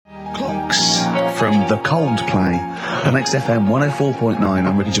from The Coldplay on XFM 104.9.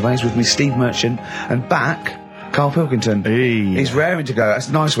 I'm Ricky Gervais, with me Steve Merchant, and back, Karl Pilkington. Hey. He's raring to go. It's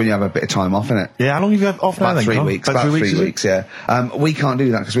nice when you have a bit of time off, isn't it? Yeah, how long have you had off now? About 3 weeks. About 3 weeks, yeah. We can't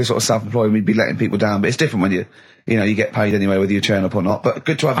do that because we're sort of self-employed. We'd be letting people down, but it's different when you get paid anyway, whether you turn up or not. But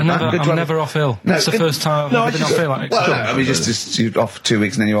good to have you back. I'm never off ill. No, it's the first time I've been off ill. I mean, just you're off 2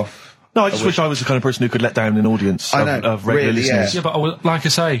 weeks and then you're off. No, I just wish I was the kind of person who could let down an audience of regular listeners. Yeah, but like I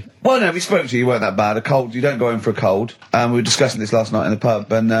say... Well, no, we spoke to you. You weren't that bad. A cold, you don't go home for a cold. We were discussing this last night in the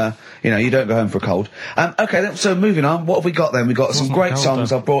pub, and, you don't go home for a cold. Okay, so moving on. What have we got then? We've got some great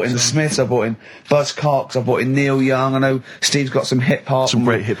songs. I've brought in the Smiths, I've brought in Buzz Cox, I've brought in Neil Young. I know Steve's got some hip-hop. Some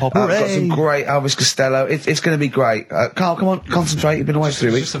great hip-hop. I've got some great Elvis Costello. It's going to be great. Karl, come on, concentrate. You've been away for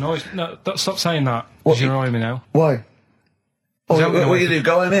 3 weeks. Just annoyed. No, stop saying that. Because you're annoying me now. Why? Oh, what you do?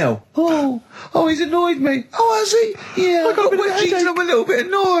 Go home ill? Oh, he's annoyed me. Oh, has he? Yeah, I'm a little bit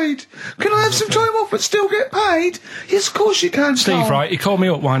annoyed. Can I have some time off but still get paid? Yes, of course you can, Steve, Karl. right, he called me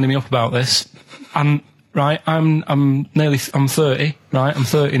up, winding me up about this. And, right, I'm 30, right? I'm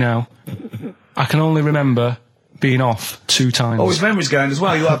 30 now. I can only remember being off 2 times. Oh, his memory's going as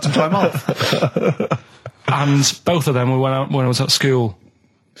well. You'll have some time off. And both of them were when I was at school.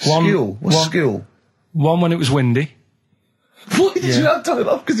 What's school? One when it was windy. Why did you have time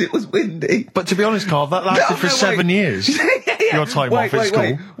off? Because it was windy. But to be honest, Karl, that lasted for 7 years. Your time off at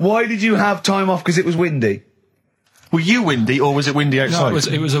school. Why did you have time off? Because it was windy. Were you windy, or was it windy outside? No,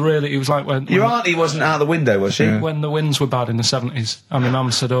 it was like when... Your auntie wasn't out the window, was she? When the winds were bad in the 70s, and my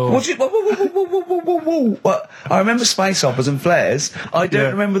mum said, Whoa. What? I remember space operas and flares. I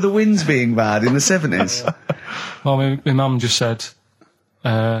don't remember the winds being bad in the 70s. Well, my mum just said,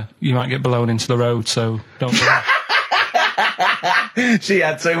 you might get blown into the road, so don't do that. She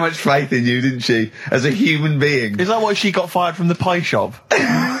had so much faith in you, didn't she? As a human being. Is that why she got fired from the pie shop?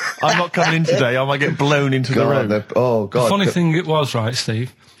 I'm not coming in today, I might get blown into the road. God. The funny thing it was, right,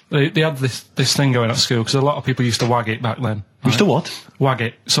 Steve, they had this thing going at school, because a lot of people used to wag it back then. Right? Used to what? Wag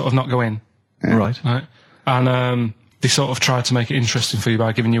it, sort of not go in. Yeah. Right. And they sort of tried to make it interesting for you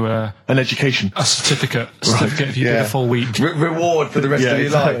by giving you an education. A certificate if you did a full week. Reward for the rest of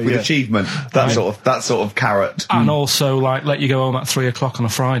your life with achievement. That sort of carrot. And also, let you go home at 3 o'clock on a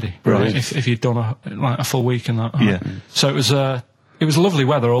Friday. Right. If you'd done a full week in that. Yeah. So it was lovely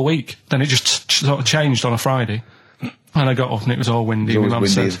weather all week. Then it just sort of changed on a Friday. And I got up and it was all windy. It's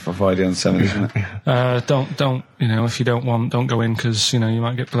always windy for Friday on Sunday, isn't it? Don't, if you don't want, don't go in, because, you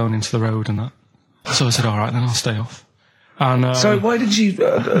might get blown into the road and that. So I said, all right, then I'll stay off. And, so why did she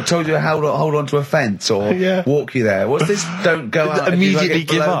told you to hold on to a fence or walk you there? What's this? Don't go out. Immediately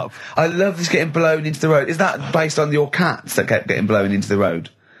give up. I love this getting blown into the road. Is that based on your cats that kept getting blown into the road?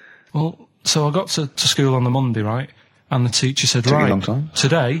 Well, so I got to school on the Monday, right? And the teacher said, right, long time.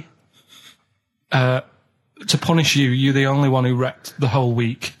 Today, to punish you, you're the only one who wrecked the whole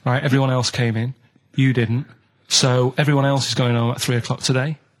week, right? Everyone else came in. You didn't. So everyone else is going home at 3 o'clock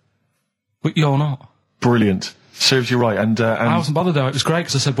today. But you're not. Brilliant. Serves you right. And I wasn't bothered though. It was great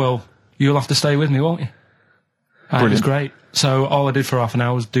because I said, well, you'll have to stay with me, won't you? And it was great. So all I did for half an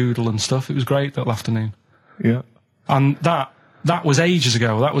hour was doodle and stuff. It was great that afternoon. Yeah. And that was ages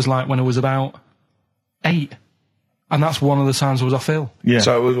ago. That was like when I was about 8. And that's one of the times I was off ill. Yeah.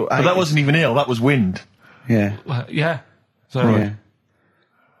 So it was, but that wasn't even ill. That was wind. Yeah. Yeah. So. Right.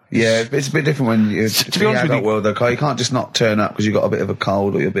 Yeah, it's a bit different when you're to be honest with you, world though, Karl. You can't just not turn up because you've got a bit of a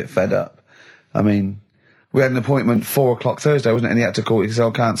cold or you're a bit fed up. I mean, we had an appointment 4 o'clock Thursday, wasn't it? And he had to call it because I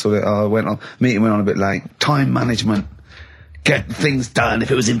cancelled it. Meeting went on a bit late. Time management. Get things done.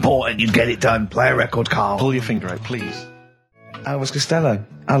 If it was important, you'd get it done. Play a record, Karl. Pull your finger out, please. Elvis Costello.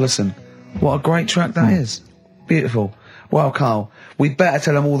 Alison. What a great track that is. Beautiful. Well, Karl, we better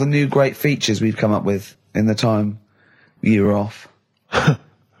tell them all the new great features we've come up with in the time you were off.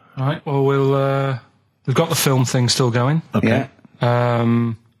 Right, well, we've got the film thing still going. Okay.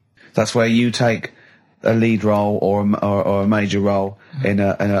 Yeah. That's where you take a lead role or a major role in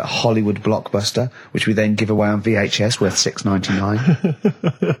a Hollywood blockbuster, which we then give away on VHS worth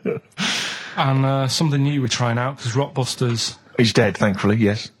 $6.99. And something new we're trying out, because Rockbusters... He's dead, thankfully,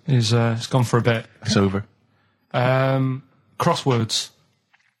 yes. It's gone for a bit. It's over. Crosswords.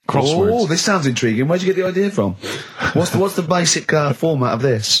 Oh, this sounds intriguing. Where'd you get the idea from? What's the basic format of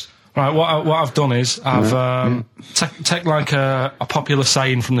this? Right, what I've done is I've take like a popular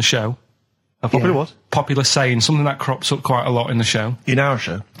saying from the show. A popular what? Popular saying, something that crops up quite a lot in the show. In our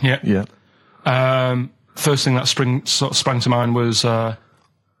show? Yeah. Yeah. First thing that sprang to mind was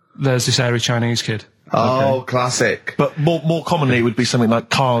there's this hairy Chinese kid. Oh, Okay. classic. But more commonly, it would be something like,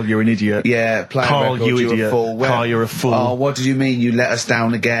 Karl, you're an idiot. Yeah, play Karl, record, you you're idiot. a fool. Karl, you're a fool. Oh, what did you mean you let us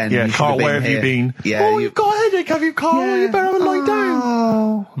down again? Yeah, You Karl, should where have you here. been? Yeah, you've got a headache, have you, Karl? You better lie down.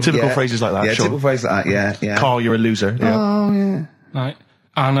 Oh. Typical phrases like that, Yeah, sure. typical phrases like that, yeah. Karl, you're a loser. Yeah. Oh, yeah. Right.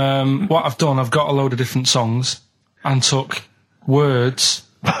 And what I've done, I've got a load of different songs and took words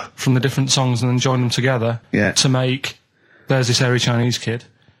from the different songs and then joined them together to make There's This Hairy Chinese Kid.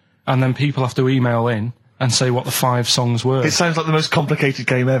 And then people have to email in and say what the 5 songs were. It sounds like the most complicated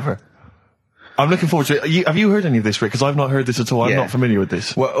game ever. I'm looking forward to it. Have you heard any of this, Rick? Because I've not heard this at all. I'm not familiar with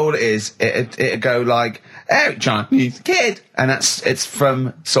this. Well, all it is, it'll go like, Hairy Chinese Kid, and it's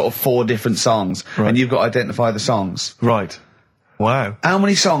from sort of 4 different songs, and you've got to identify the songs. Right. Wow. How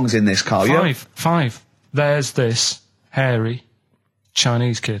many songs in this, Karl? 5. There's This Hairy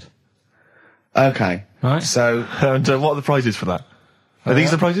Chinese Kid. Okay. Right. So. And what are the prizes for that? Are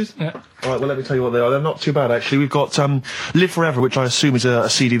these the prizes? Yeah. All right, well, let me tell you what they are. They're not too bad, actually. We've got Live Forever, which I assume is a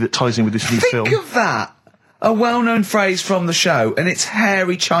CD that ties in with this new film. Think of that! A well-known phrase from the show, and it's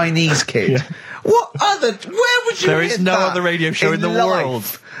Hairy Chinese Kid. What other... Where would you There hear is no that other radio show in the life?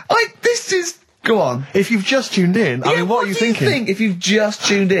 world. This is... Go on. If you've just tuned in, I mean, what are you thinking? Think if you've just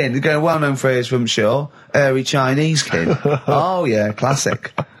tuned in? You're going, well-known phrase from Shaw, Hairy Chinese Kid. Oh, yeah,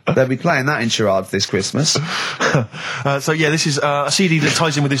 classic. They'll be playing that in charades this Christmas. So yeah, this is a CD that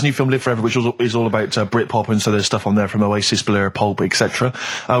ties in with this new film Live Forever, which is all about Britpop, and so there's stuff on there from Oasis, Blur, Pulp, etc.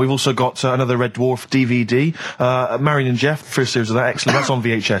 We've also got another Red Dwarf DVD, Marion and Jeff, the first series of that, excellent. That's on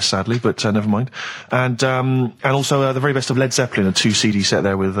VHS, sadly, but never mind. And also the very best of Led Zeppelin, a 2 CD set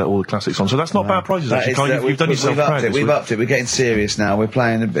there with all the classics on. So that's not bad prizes, actually. You've done yourself proud. We've upped it. We're getting serious now. We're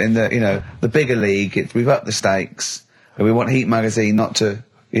playing in the the bigger league. We've upped the stakes, and we want Heat Magazine not to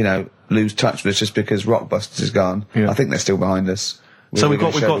lose touch with us just because Rockbusters is gone. Yeah. I think they're still behind us. So we've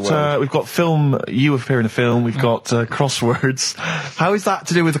got film. You appear in a film. We've got crosswords. How is that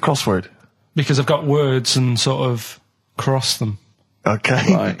to do with the crossword? Because I've got words and sort of cross them.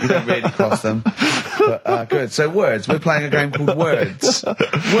 Okay. Right, you don't really cross them. But, good. So words. We're playing a game called Words.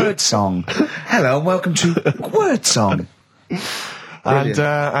 Word Song. Hello and welcome to Word Song. And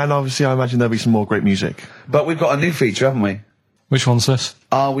obviously I imagine there'll be some more great music. But we've got a new feature, haven't we? Which one's this?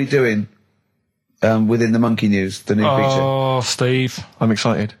 Are we doing within the Monkey News, the new feature? Oh, Steve. I'm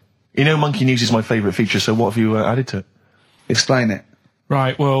excited. Monkey News is my favourite feature, so what have you added to it? Explain it.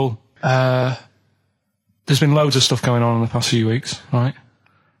 Right, well, there's been loads of stuff going on in the past few weeks, right?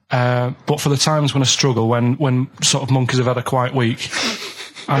 But for the times when I struggle, when sort of monkeys have had a quiet week,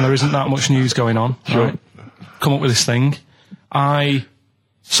 and there isn't that much news going on, right? Come up with this thing. I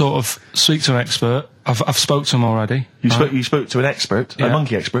sort of speak to an expert. I've spoke to him already. You spoke to an expert, a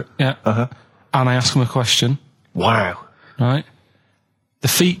monkey expert? Yeah. Uh-huh. And I ask him a question. Wow. Right? The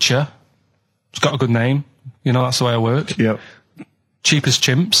feature, it's got a good name. That's the way I work. Yep. Cheapest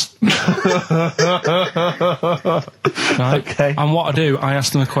chimps. Right? Okay. And what I do, I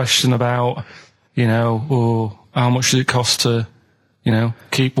ask them a question about, how much does it cost to,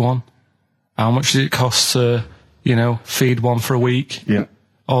 keep one? How much does it cost to, feed one for a week? Yeah.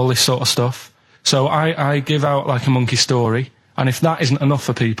 All this sort of stuff. So I give out like a monkey story, and if that isn't enough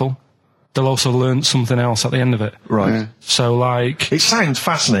for people, they'll also learn something else at the end of it. Right. Yeah. So like... It sounds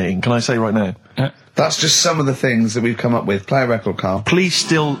fascinating, can I say right now? Yeah. That's just some of the things that we've come up with. Play a record, Karl. Please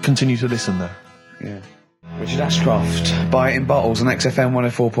still continue to listen there. Yeah. Richard Ashcroft, Buy It in Bottles on XFM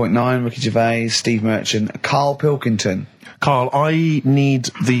 104.9, Ricky Gervais, Steve Merchant, Karl Pilkington. Karl, I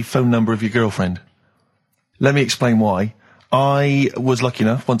need the phone number of your girlfriend. Let me explain why. I was lucky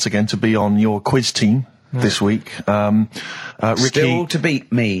enough, once again, to be on your quiz team this week. Ricky... Still to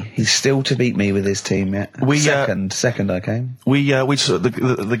beat me. He's still to beat me with his team, yeah. Second I came.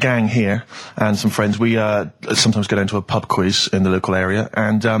 The gang here and some friends, we sometimes go down to a pub quiz in the local area,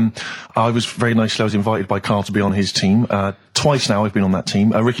 and I was very nicely, I was invited by Karl to be on his team. Twice now I've been on that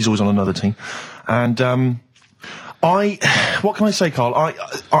team. Ricky's always on another team. And what can I say, Karl?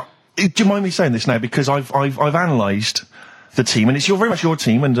 Do you mind me saying this now? Because I've analysed the team, and it's very much your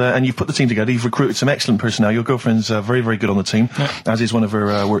team, and you've put the team together. You've recruited some excellent personnel. Your girlfriend's very, very good on the team, as is one of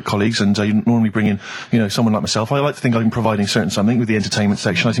her work colleagues. And you normally bring in, someone like myself. I like to think I'm providing something with the entertainment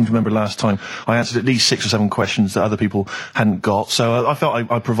section. I seem to remember last time I answered at least 6 or 7 questions that other people hadn't got. So I felt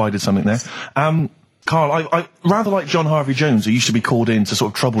I provided something there. Karl, I rather like John Harvey Jones, who used to be called in to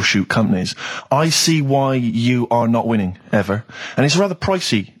sort of troubleshoot companies. I see why you are not winning ever, and it's a rather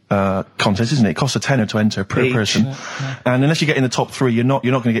pricey contest, isn't it? It costs a tenner to enter per person, and unless you get in the top 3, you're not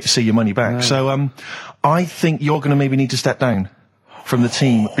going to get to see your money back. No. So I think you're going to maybe need to step down from the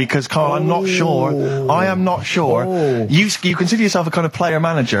team because, Karl, I'm not sure. I am not sure. You consider yourself a kind of player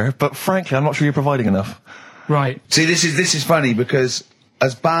manager, but frankly, I'm not sure you're providing enough. Right. See, this is funny because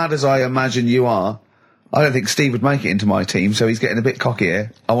as bad as I imagine you are, I don't think Steve would make it into my team, so he's getting a bit cocky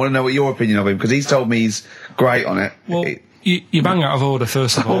here. I want to know what your opinion of him, because he's told me he's great on it. Well, you bang out of order,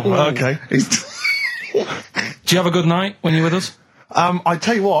 first of all. Okay. Do you have a good night when you're with us? I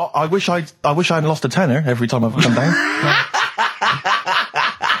tell you what, I wish I'd lost a tenner every time I've come down.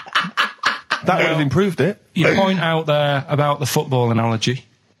 That would have improved it. You point out there about the football analogy.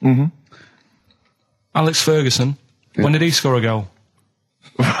 Mm-hmm. Alex Ferguson, when did he score a goal?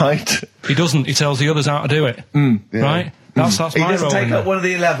 Right. He doesn't. He tells the others how to do it. Right? That's my role. He doesn't take up one of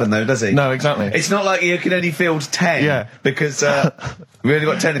the 11, though, does he? No, exactly. It's not like you can only field 10. Yeah. Because we only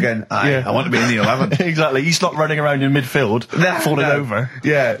got 10 again. I want to be in the 11. Exactly. He's not running around in midfield, falling over.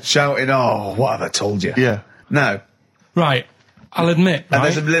 Yeah, shouting, "Oh, what have I told you?" Yeah. No. Right. I'll admit, And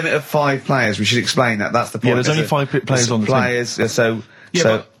there's a limit of 5 players. We should explain that. That's the point. Yeah, there's only 5 players on the team.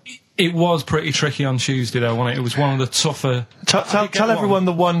 So it was pretty tricky on Tuesday, though, wasn't it? It was one of the tougher... Tell everyone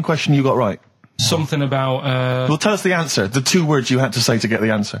the one question you got right. Something about... Well, tell us the answer. The 2 words you had to say to get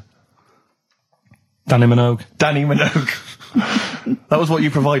the answer. Danny Minogue. Danny Minogue. That was what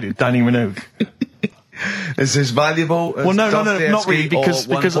you provided, Danny Minogue. Is this valuable? Well, no, not really, because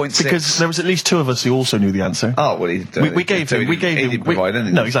there was at least 2 of us who also knew the answer. Oh, well, we gave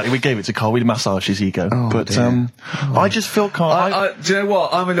him. No, exactly. We gave it to Karl. We massaged his ego. I just feel Karl. Do you know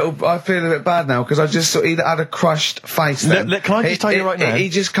what? I feel a bit bad now because I just he had a crushed face. Then. Can I just tell you right now? He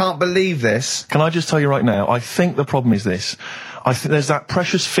just can't believe this. Can I just tell you right now? I think the problem is this. I think there's that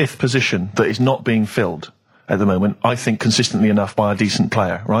precious 5th position that is not being filled at the moment, I think, consistently enough by a decent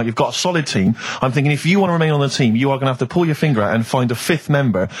player, right? You've got a solid team. I'm thinking if you want to remain on the team, you are going to have to pull your finger out and find a 5th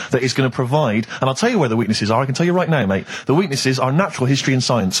member that is going to provide, and I'll tell you where the weaknesses are. I can tell you right now, mate. The weaknesses are natural history and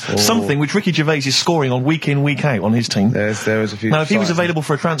science. Something which Ricky Gervais is scoring on week in, week out on his team. There is a few. Now, if he was available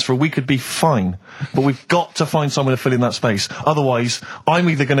for a transfer, we could be fine. But we've got to find someone to fill in that space. Otherwise, I'm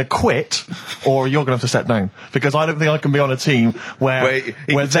either going to quit or you're going to have to step down. Because I don't think I can be on a team where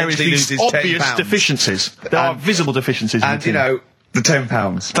there is these obvious deficiencies. There are visible deficiencies. And, you know, the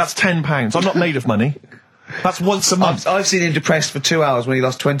 £10. That's £10. I'm not made of money. That's once a month. I've seen him depressed for 2 hours when he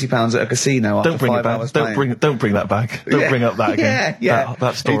lost £20 at a casino after 5 hours playing. Don't bring that back. Don't bring up that again. Yeah.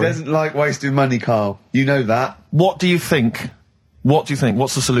 That story. He doesn't like wasting money, Karl. You know that. What do you think? What's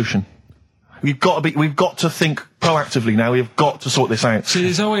the solution? We've got to think proactively now. We've got to sort this out. See,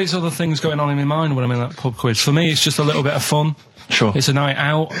 there's always other things going on in my mind when I'm in that pub quiz. For me, it's just a little bit of fun. Sure. It's a night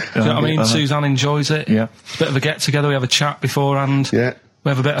out. Do you know what I mean? Suzanne enjoys it. Yeah. It's a bit of a get-together. We have a chat beforehand. Yeah. We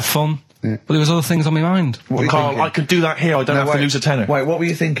have a bit of fun. Yeah. But there was other things on my mind. Karl, I can do that here. I don't have to lose a tenner. Wait, what were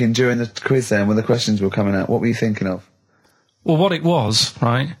you thinking during the quiz then when the questions were coming out? What were you thinking of? Well, what it was,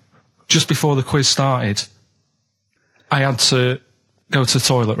 right, just before the quiz started, I had to go to the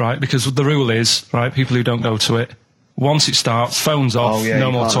toilet, right? Because the rule is, right, people who don't go to it, once it starts, phones off, no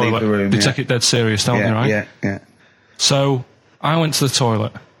more toilet. They take it dead serious, don't they, right? Yeah. So, I went to the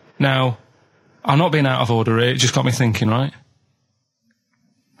toilet. Now, I'm not being out of order here, it just got me thinking, right?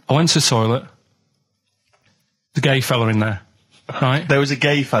 I went to the toilet. The gay fella in there, right? There was a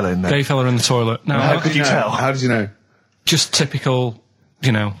gay fella in there? Gay fella in the toilet. Now, how could you tell? How did you know? Just typical,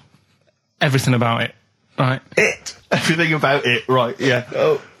 you know, everything about it, right? Everything about it, right, yeah.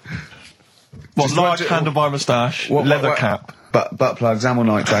 Oh. What, large handlebar moustache, leather cap. Butt plugs, amyl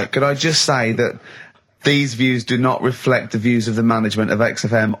nitrate. Could I just say that these views do not reflect the views of the management of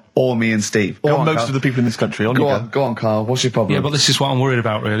XFM or me and Steve. Or most of the people in this country. Go on, Karl. What's your problem? Yeah, but this is what I'm worried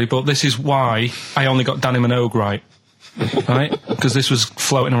about, really. But this is why I only got Danny Minogue right. Right? Because this was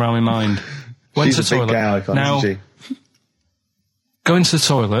floating around my mind. Went to the toilet. Now, go into the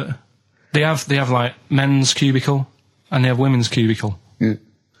toilet. They have like men's cubicle and they have women's cubicle. Yeah.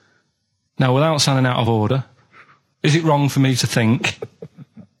 Now, without sounding out of order, is it wrong for me to think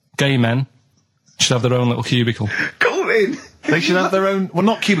gay men should have their own little cubicle? Go in. They should have their own... Well,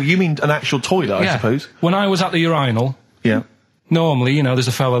 not cubicle. You mean an actual toilet, I suppose. When I was at the urinal, normally, you know, there's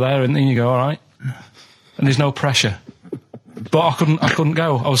a fella there and then you go, all right. And there's no pressure. But I couldn't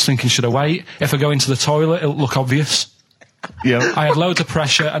go. I was thinking, should I wait? If I go into the toilet, it'll look obvious. Yeah. I had loads of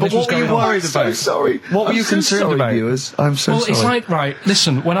pressure and this was going on. What were you worried about? I'm so sorry. What were you concerned about? Viewers? I'm so sorry. Well, it's like, right,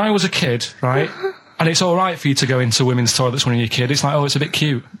 listen, when I was a kid, right, and it's all right for you to go into women's toilets when you're a kid, it's like, oh, it's a bit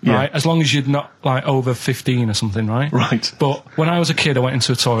cute, right, as long as you're not, like, over 15 or something, right? Right. But when I was a kid, I went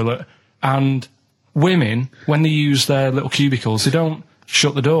into a toilet, and women, when they use their little cubicles, they don't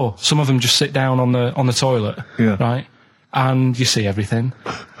shut the door. Some of them just sit down on the toilet, right, and you see everything.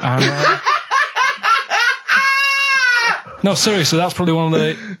 And, No, seriously, that's probably one of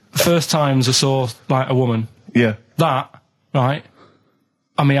the first times I saw, like, a woman. Yeah. That, right,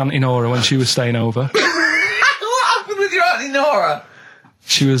 and my Auntie Nora when she was staying over. What happened with your Auntie Nora?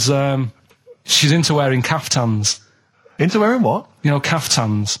 She was, she's into wearing caftans. Into wearing what? You know,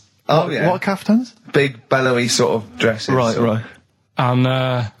 caftans. Oh, yeah. What are caftans? Big, bellowy sort of dresses. Right.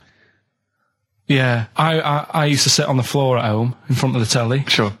 And, yeah, I used to sit on the floor at home in front of the telly.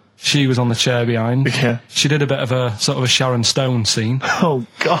 Sure. She was on the chair behind. Yeah. She did a bit of a sort of a Sharon Stone scene. Oh,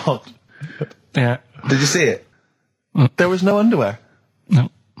 God. Yeah. Did you see it? There was no underwear.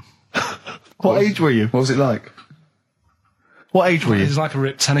 No. What age were you? What was it like? What age were It you? was like a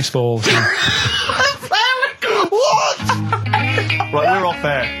ripped tennis ball. What? Right, we're off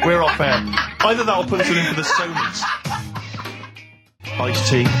air. We're off air. Either that or put us in for the Sonys. Iced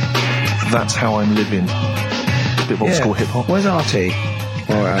tea. That's how I'm living. A bit of old school hip hop. Where's RT?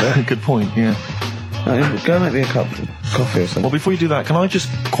 All right. Good point, yeah. Go make me a cup of coffee or something. Well, before you do that, can I just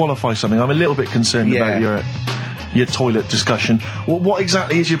qualify something? I'm a little bit concerned about your toilet discussion. What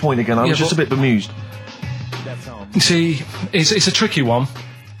exactly is your point again? I was just a bit bemused. You see, it's a tricky one.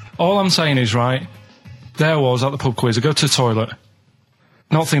 All I'm saying is, right, there was at the pub quiz, I go to the toilet,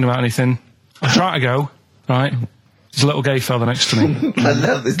 not thinking about anything. I try to go, right, there's a little gay fella next to me. I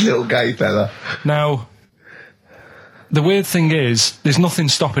love this little gay fella. Now, the weird thing is, there's nothing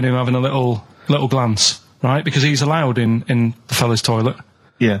stopping him having a little glance, right, because he's allowed in the fella's toilet.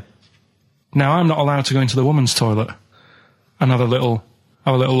 Yeah. Now, I'm not allowed to go into the woman's toilet and have a little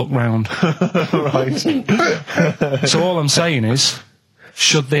look round. Right. So all I'm saying is,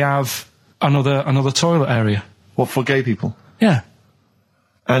 should they have another toilet area? What, for gay people? Yeah.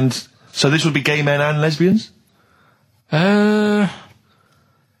 And so this would be gay men and lesbians? Is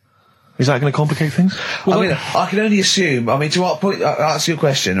that going to complicate things? Well, I mean, I can only assume. I mean, to what point? I'll ask you a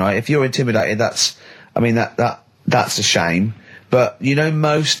question, right? If you're intimidated, that's a shame. But you know,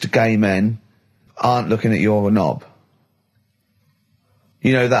 most gay men aren't looking at your knob.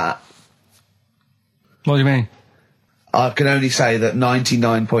 You know that. What do you mean? I can only say that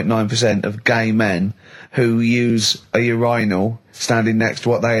 99.9% of gay men who use a urinal standing next to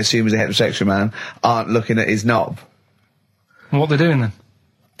what they assume is a heterosexual man aren't looking at his knob. And what they're doing then?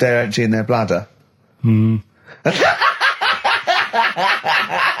 They're emptying their bladder. No, but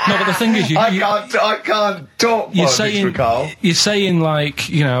the thing is, I can't talk. You're saying, Karl. you're saying, like,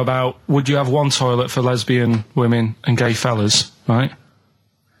 you know, about would you have one toilet for lesbian women and gay fellas, right?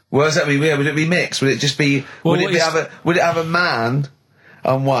 What does that mean? Would it be mixed? Would it just be? Well, would it have a man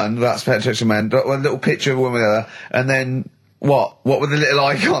on one? That's heterosexual man. One little picture of a woman on the other, and then what? What would the little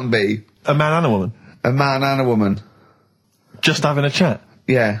icon be? A man and a woman? A man and a woman. Just having a chat?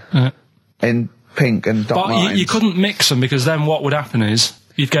 Yeah. In pink and dot lines. But you couldn't mix them, because then what would happen is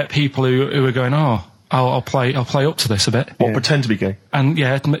you'd get people who are going, oh, I'll play up to this a bit. What, pretend to be gay? And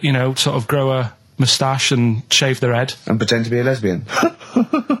yeah, you know, sort of grow a moustache and shave their head. And pretend to be a lesbian.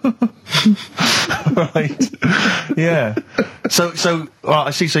 Right. Yeah. So, well,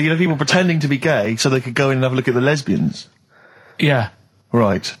 I see. So, you know, people pretending to be gay so they could go in and have a look at the lesbians. Yeah.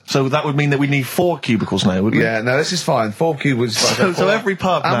 Right. So that would mean that we need 4 cubicles now, wouldn't we? Yeah, no, this is fine. 4 cubicles. So every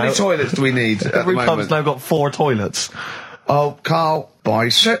pub How now... many toilets do we need at Every the pub's moment? now got 4 toilets. Oh, Karl,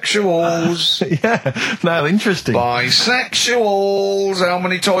 bisexuals. Yeah. Now, interesting. Bisexuals. How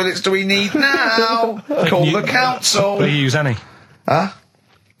many toilets do we need now? Call the council. Do you use any? Huh?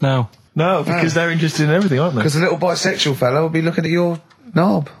 No. No, because they're interested in everything, aren't they? Because the little bisexual fellow will be looking at your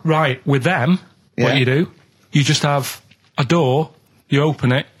knob. Right, with them, what you do, you just have a door, you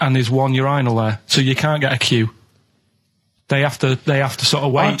open it, and there's one urinal there, so you can't get a queue. They have to sort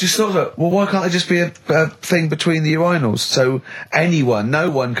of wait. I just thought that, well, why can't there just be a thing between the urinals, so no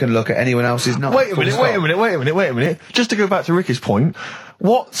one can look at anyone else's knob? Wait a minute. Just to go back to Ricky's point,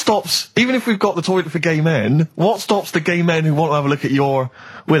 what stops, even if we've got the toilet for gay men, what stops the gay men who want to have a look at your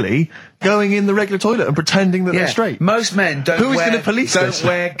willy going in the regular toilet and pretending that they're straight? Most men don't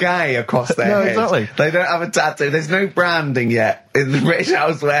wear gay across their head. Exactly. They don't have a tattoo. There's no branding yet in the British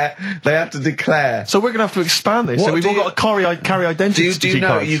House where they have to declare. So we're going to have to expand this. So we've all got to carry identity Do you know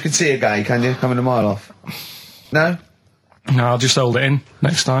cards. you can see a gay, can you? Coming a mile off. No? No, I'll just hold it in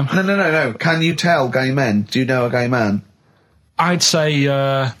next time. No. Can you tell gay men? Do you know a gay man? I'd say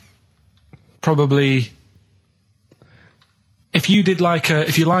probably if you did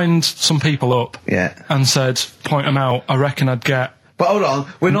if you lined some people up and said point them out, I reckon I'd get. But hold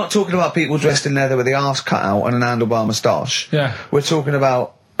on, we're not talking about people dressed in leather with the arse cut out and an handlebar moustache. Yeah, we're talking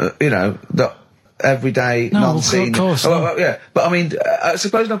about the everyday, non-seen. Of course. Yeah, but I mean,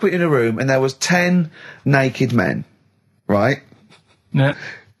 suppose I put you in a room and there was 10 naked men, right? Yeah.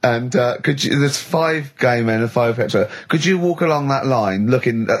 And there's 5 gay men and 5 hetero. Could you walk along that line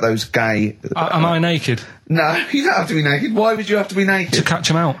looking at those gay... Am I naked? No, you don't have to be naked. Why would you have to be naked? To catch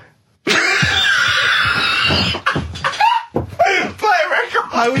them out. Play a record!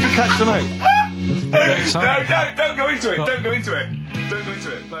 How would you catch them out? No, don't go into it. Don't go into it. Don't go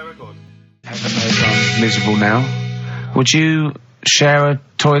into it. Play a record. I'm miserable now. Would you share a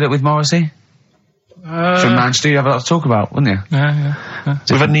toilet with Morrissey? From Manchester, you have a lot to talk about, wouldn't you? Yeah.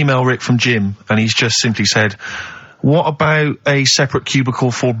 We've had an email, Rick, from Jim, and he's just simply said, what about a separate cubicle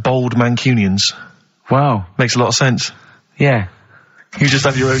for bold Mancunians? Wow. Makes a lot of sense. Yeah. You just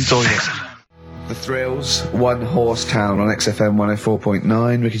have your own toilet. The Thrills, One Horse Town on XFM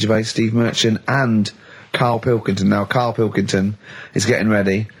 104.9, Ricky Gervais, Steve Merchant, and Karl Pilkington. Now, Karl Pilkington is getting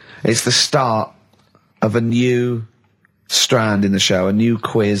ready. It's the start of a new strand in the show, a new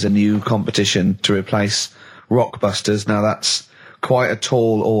quiz, a new competition to replace Rockbusters. Now that's quite a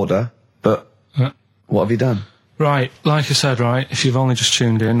tall order, but what have you done? Right, like I said, right, if you've only just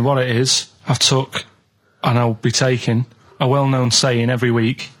tuned in, what it is, I've took, and I'll be taking, a well-known saying every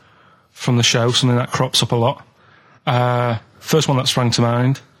week from the show, something that crops up a lot. First one that sprang to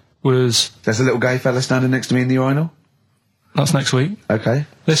mind was... There's a little gay fella standing next to me in the urinal? That's next week. Okay.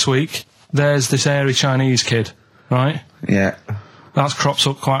 This week, there's this airy Chinese kid, right? Yeah. That's crops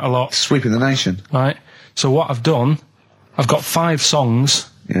up quite a lot. Sweeping the nation. Right. So what I've done, I've got 5 songs.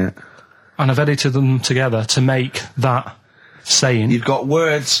 Yeah. And I've edited them together to make that saying. You've got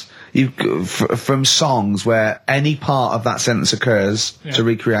words from songs where any part of that sentence occurs to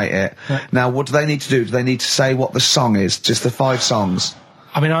recreate it. Yeah. Now, what do they need to do? Do they need to say what the song is? Just the 5 songs?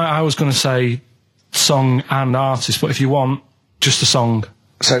 I mean, I was going to say song and artist, but if you want, just a song.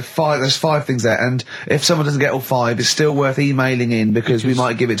 So there's 5 things there, and if someone doesn't get all 5, it's still worth emailing in because we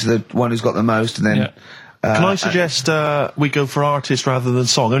might give it to the one who's got the most, and then... Yeah. Can I suggest we go for artist rather than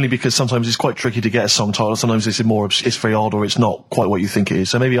song? Only because sometimes it's quite tricky to get a song title. Sometimes it's very odd, or it's not quite what you think it is.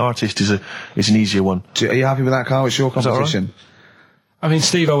 So maybe artist is an easier one. Are you happy with that, Karl? It's your competition. I mean,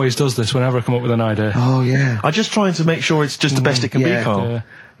 Steve always does this whenever I come up with an idea. Oh, yeah. I'm just trying to make sure it's just the best it can be, Karl.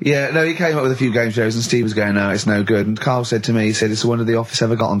 Yeah, no, he came up with a few game shows and Steve was going, no, it's no good. And Karl said to me, he said, it's the one of The Office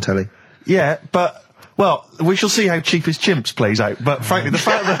ever got on telly. Yeah, but, well, we shall see how Cheapest Chimps plays out. But frankly, the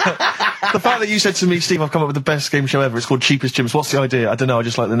fact that you said to me, Steve, I've come up with the best game show ever, it's called Cheapest Chimps, what's the idea? I don't know, I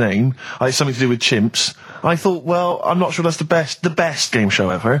just like the name. It's something to do with chimps. I thought, well, I'm not sure that's the best game show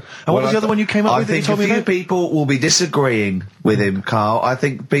ever. And what was the other one you came up with that you told me about? I think a few people will be disagreeing with him, Karl. I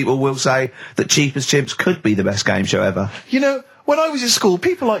think people will say that Cheapest Chimps could be the best game show ever. You know, when I was at school,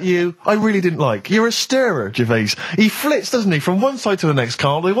 people like you, I really didn't like. You're a stirrer, Gervais. He flits, doesn't he, from one side to the next,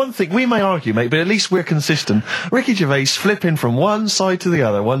 Karl. The one thing, we may argue, mate, but at least we're consistent. Ricky Gervais flipping from one side to the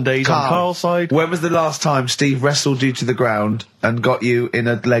other. One day he's on Karl's side. When was the last time Steve wrestled you to the ground and got you in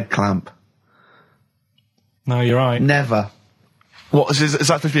a leg clamp? No, you're right. Never. What, is that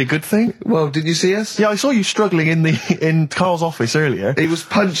supposed to be a good thing? Well, didn't you see us? Yeah, I saw you struggling in Karl's office earlier. He was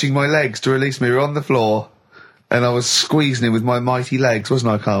punching my legs to release me. We were on the floor. And I was squeezing him with my mighty legs,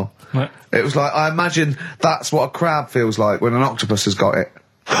 wasn't I, Karl? Right. It was like, I imagine that's what a crab feels like when an octopus has got it.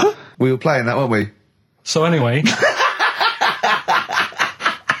 We were playing that, weren't we? So anyway...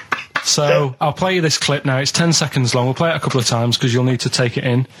 So, I'll play you this clip now. It's 10 seconds long. We'll play it a couple of times because you'll need to take it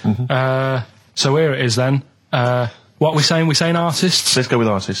in. Mm-hmm. So here it is then. What are we saying? We're saying artists? Let's go with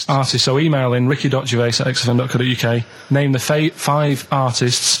artists. Artists. So email in ricky.gervais@xfm.co.uk. Name the 5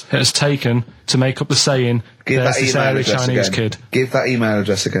 artists it has taken to make up the saying, Give there's that this email airy address Chinese again. kid. Give that email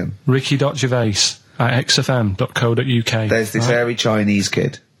address again. ricky.gervais@xfm.co.uk. There's this airy Chinese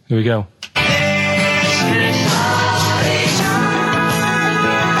kid. Here we go.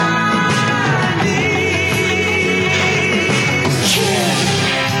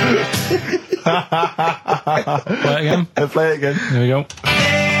 Play it again. Play it again. Here we go.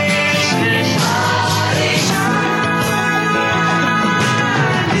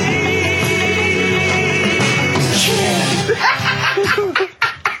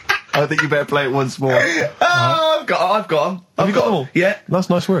 I think you better play it once more. I've got them. Have you got them all? Yeah.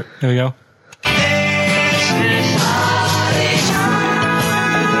 That's nice work. Here we go.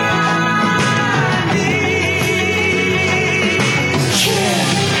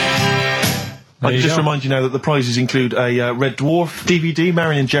 I can just remind you now that the prizes include a Red Dwarf DVD,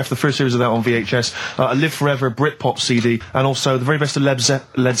 Marion and Jeff, the first series of that on VHS, a Live Forever Britpop CD, and also the very best of Led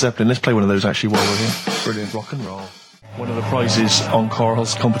Zeppelin. Let's play one of those actually while we're here. Brilliant. Rock and roll. One of the prizes on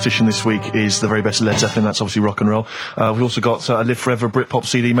Karl's competition this week is the very best of Led Zeppelin. That's obviously rock and roll. We've also got a Live Forever Britpop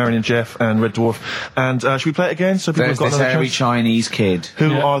CD, Marion and Jeff, and Red Dwarf. And should we play it again? So people There's have got this another airy chance? Chinese kid.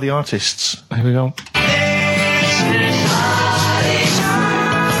 Who are the artists? Here we go.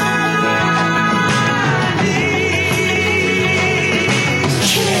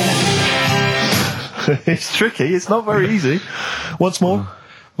 It's tricky. It's not very easy. Once more.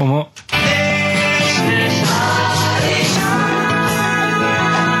 One more.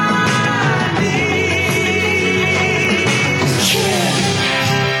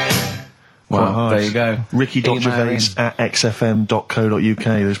 Well, there you go. Ricky.Gervais at xfm.co.uk.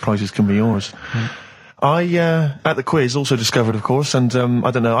 Those prizes can be yours. I, at the quiz, also discovered, of course, and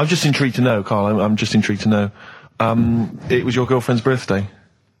I don't know, I'm just intrigued to know, Karl, I'm just intrigued to know. It was your girlfriend's birthday,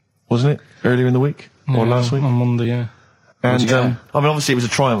 wasn't it? Earlier in the week? Or last week? On Monday, yeah. And, I mean, obviously it was a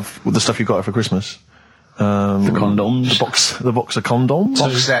triumph with the stuff you got her for Christmas. The condoms. The box of condoms?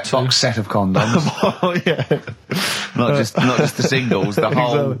 Box set of condoms. Oh, yeah. Not just the singles,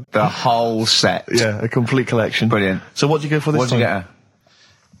 the whole set. Yeah, a complete collection. Brilliant. So what did you go for this time? What did you get her?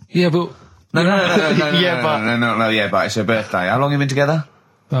 Yeah, but... No, but it's her birthday. How long have you been together?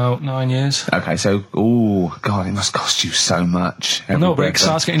 About 9 years. Okay, so, ooh, God, it must cost you so much. No, but it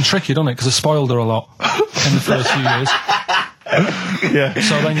starts getting tricky, doesn't it? Because I spoiled her a lot in the first few years. Yeah.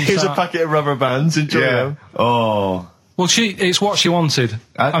 So then Here's a packet of rubber bands. Enjoy them. Oh. Well, it's what she wanted. Okay.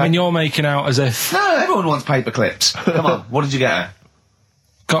 I mean, you're making out as if... No, everyone wants paper clips. Come on, what did you get her?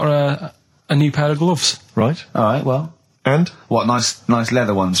 Got her a new pair of gloves. Right. All right, well. And? What, nice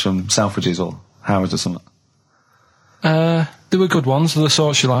leather ones from Selfridges or Harrods or something? They were good ones. They're the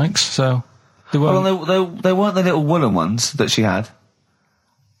sort she likes, so... They weren't... Well, they weren't the little woolen ones that she had.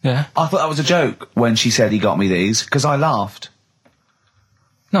 Yeah. I thought that was a joke when she said he got me these, because I laughed.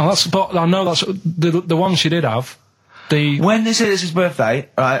 No, but I know that's... The one she did have... When they said it's his birthday,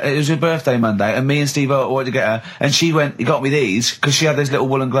 right, it was her birthday Monday, and me and Steve wanted to get her, and she went, he got me these, because she had those little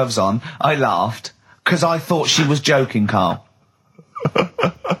woolen gloves on. I laughed, because I thought she was joking, Karl.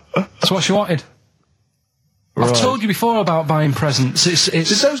 That's what she wanted. Right. I've told you before about buying presents. Did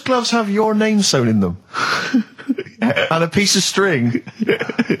those gloves have your name sewn in them? And a piece of string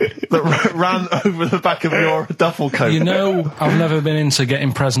that ran over the back of your duffel coat? You know, I've never been into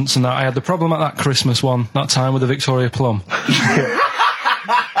getting presents and that. I had the problem at that Christmas one, that time with the Victoria Plum.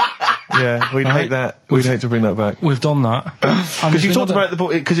 Yeah, we'd hate that. We'd hate to bring that back. We've done that. Because you talked about it,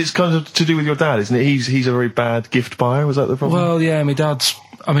 because it's kind of to do with your dad, isn't it? He's a very bad gift buyer, was that the problem? Well, yeah, my dad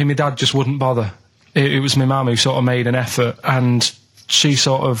just wouldn't bother. It was my mum who sort of made an effort, and she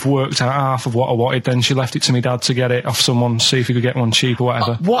sort of worked out half of what I wanted, then she left it to me dad to get it off someone, see if he could get one cheap or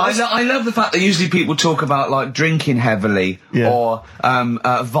whatever. I love the fact that usually people talk about, like, drinking heavily or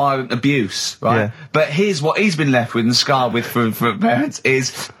violent abuse, right? Yeah. But here's what he's been left with and scarred with from parents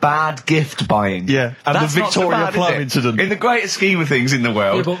is bad gift buying. Yeah, and that's the Victoria Plum incident. In the greater scheme of things in the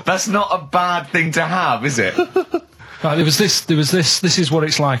world, that's not a bad thing to have, is it? Right, there was this, this is what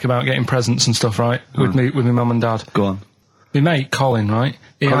it's like about getting presents and stuff, right? With my mum and dad. Go on. My mate, Colin, right?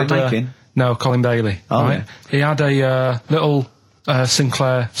 No, Colin Bailey. Oh, right? Yeah. He had a little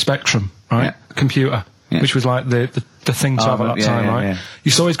Sinclair Spectrum, right? Yeah. Computer, which was like the thing to have at that time, right? Yeah. You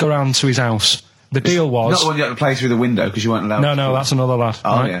used to always go round to his house. The deal was... Not the one you had to play through the window because you weren't allowed to. No, that's another lad.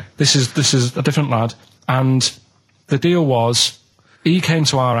 Oh, right? yeah. This is a different lad. And the deal was, he came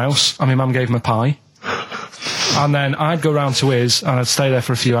to our house, and my mum gave him a pie. And then I'd go round to his, and I'd stay there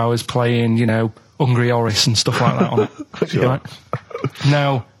for a few hours playing, you know, Hungry Horace and stuff like that on it. Sure. Right?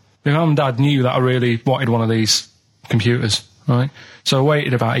 Now, my mum and dad knew that I really wanted one of these computers, right? So I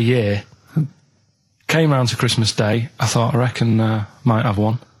waited about a year. Came round to Christmas Day. I thought, I reckon might have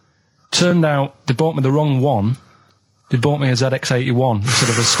one. Turned out they bought me the wrong one. They bought me a ZX81 instead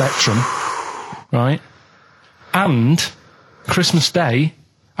of a Spectrum, right? And Christmas Day,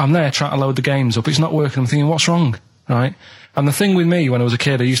 I'm there trying to load the games up. It's not working. I'm thinking, what's wrong, right? And the thing with me, when I was a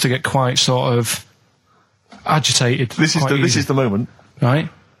kid, I used to get quite sort of agitated. This is the moment, right?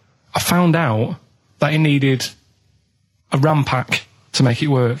 I found out that it needed a RAM pack to make it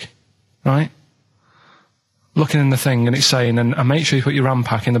work, right? Looking in the thing, and it's saying, and make sure you put your RAM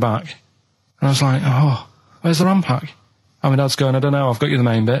pack in the back. And I was like, oh, where's the RAM pack? And my dad's going, I don't know, I've got you the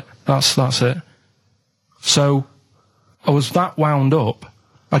main bit. That's it. So I was that wound up,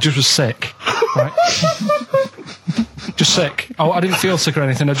 I just was sick, right? Just sick. I didn't feel sick or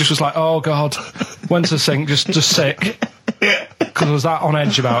anything. I just was like, oh God. Went to the sink, just sick. Because I was that on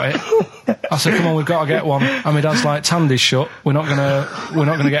edge about it. I said, come on, we've got to get one. And my dad's like, Tandy's shut. We're not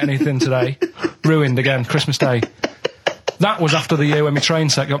gonna get anything today. Ruined again, Christmas Day. That was after the year when my train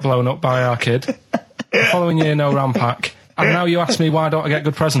set got blown up by our kid. The following year, no RAM pack. And now you ask me, why don't I get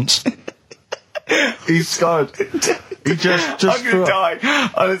good presents? He's scarred. He just I'm gonna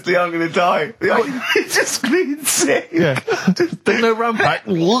die. Honestly, I'm gonna die. He's just being sick. Yeah. There's no RAM pack.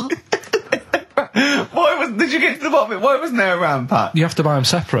 But Did you get to the bottom of it? Why wasn't there a ram pack? You have to buy them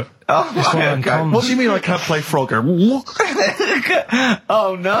separate. Oh, okay. What do you mean I can't play Frogger?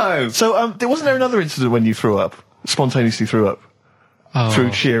 Oh, no. So, wasn't there another incident when you threw up? Spontaneously threw up?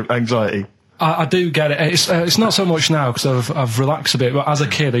 Through sheer anxiety? I do get it. It's not so much now, because I've relaxed a bit, but as a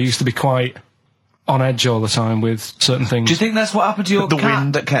kid I used to be quite on edge all the time with certain things. Do you think that's what happened to your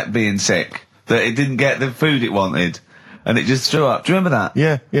cat that kept being sick? That it didn't get the food it wanted, and it just threw up? Do you remember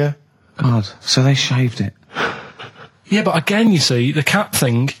that? Yeah. God, so they shaved it. Yeah, but again, you see, the cat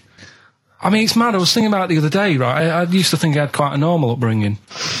thing, I mean, it's mad. I was thinking about it the other day, right? I used to think I had quite a normal upbringing.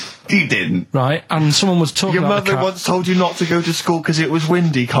 You didn't. Right? And someone was talking Your about mother once told you not to go to school because it was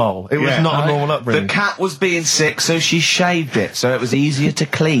windy, Karl. It was not a normal upbringing. The cat was being sick, so she shaved it, so it was easier to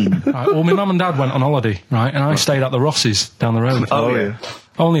clean. Right, well, my mum and dad went on holiday, right? And I stayed at the Ross's down the road. Oh, yeah.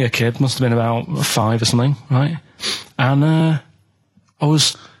 Only a kid, must have been about 5 or something, right? And I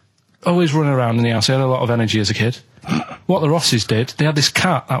was always running around in the house. I had a lot of energy as a kid. What the Ross's did, they had this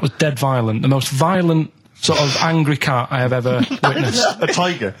cat that was dead violent, the most violent sort of angry cat I have ever witnessed. A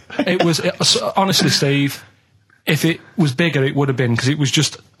tiger? It was honestly, Steve, if it was bigger, it would have been, because it was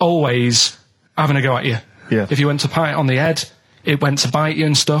just always having a go at you. Yeah. If you went to pat it on the head, it went to bite you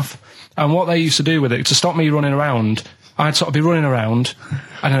and stuff. And what they used to do with it, to stop me running around, I'd sort of be running around,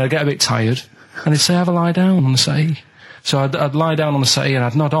 and then I'd get a bit tired, and they'd say, have a lie down on the settee. So I'd lie down on the settee and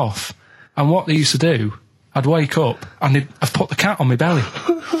I'd nod off. And what they used to do, I'd wake up, and I'd put the cat on my belly.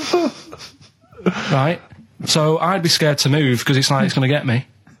 Right? So I'd be scared to move, because it's like it's going to get me.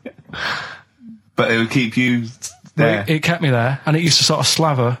 But it would keep you there. It kept me there, and it used to sort of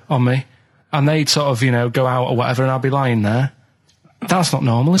slaver on me, and they'd sort of, go out or whatever, and I'd be lying there. That's not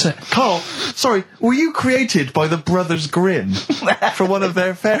normal, is it? Karl, sorry, were you created by the Brothers Grimm for one of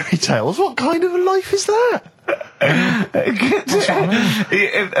their fairy tales? What kind of a life is that? A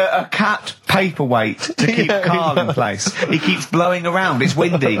cat paperweight to keep Karl in place. He keeps blowing around. It's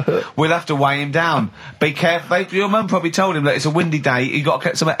windy. We'll have to weigh him down. Be careful. Your mum probably told him that it's a windy day. You got to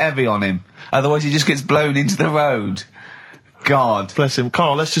get something heavy on him, otherwise he just gets blown into the road. God bless him.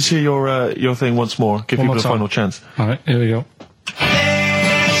 Karl, let's just hear your thing once more. Give people a final chance. All right, here we go.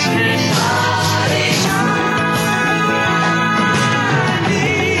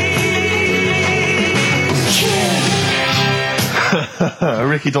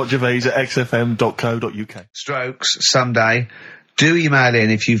 Ricky.Gervais at xfm.co.uk. Strokes someday. Do email in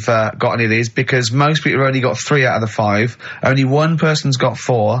if you've got any of these, because most people have only got 3 out of the 5. Only one person's got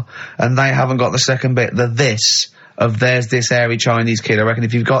 4, and they haven't got the second bit, the this of there's this airy Chinese kid. I reckon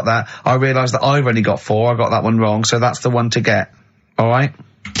if you've got that, I realise that I've only got 4. I got that one wrong, so that's the one to get. All right?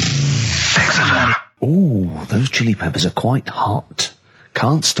 Ooh, those chili peppers are quite hot.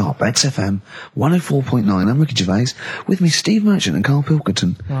 Can't stop. XFM 104.9. I'm Ricky Gervais. With me, Steve Merchant and Karl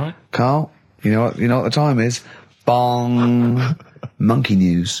Pilkington. All right. Karl, you know what the time is? Bong. Monkey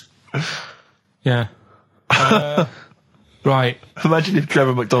news. Yeah. Right. Imagine if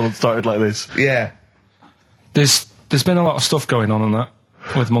Trevor McDonald started like this. Yeah. There's been a lot of stuff going on that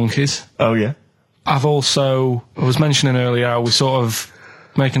with monkeys. Oh, yeah. I was mentioning earlier how we're sort of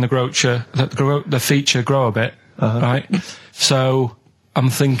making the feature grow a bit, right? So I'm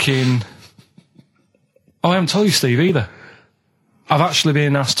thinking, I haven't told you, Steve, either. I've actually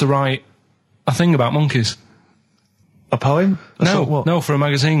been asked to write a thing about monkeys. A poem? No, for a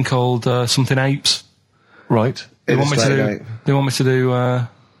magazine called Something Apes. Right. They want me to do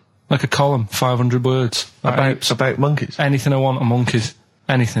like a column, 500 words about monkeys. Anything I want on monkeys.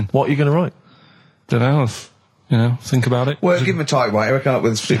 Anything. What are you going to write? Don't know. Think about it. Well, give him a typewriter. I come up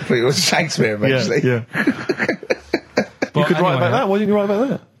with Shakespeare eventually. Yeah. You could write about that. Why didn't you write about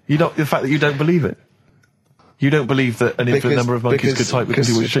that? The fact that you don't believe it. You don't believe that an infinite number of monkeys could type because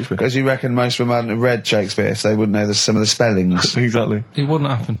he was Shakespeare. Because you reckon most of them hadn't read Shakespeare, so they wouldn't know some of the spellings. Exactly. It wouldn't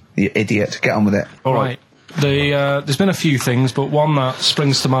happen. You idiot. Get on with it. All right. There's been a few things, but one that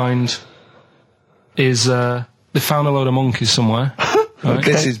springs to mind is they found a load of monkeys somewhere. Right?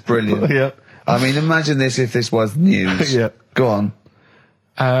 This is brilliant. Yeah. I mean, imagine this if this was news. Yeah. Go on.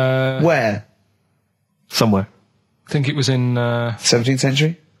 Where? Somewhere. I think it was in 17th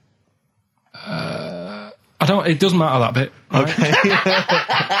century? It doesn't matter that bit. Right? Okay.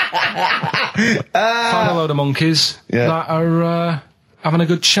 Found a load of monkeys that are having a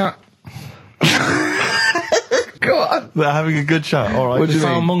good chat. Go on. They're having a good chat. All right. They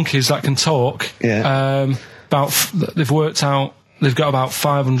found monkeys that can talk. Yeah. They've worked out. They've got about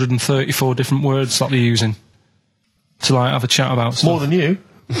 534 different words that they're using to have a chat about stuff. More than you.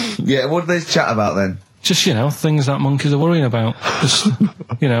 Yeah. What do they chat about then? Just things that monkeys are worrying about. Just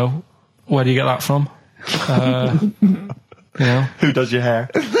where do you get that from? Who does your hair?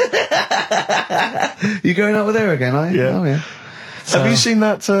 You going out with her again, are you? Yeah. Oh, yeah. Have you seen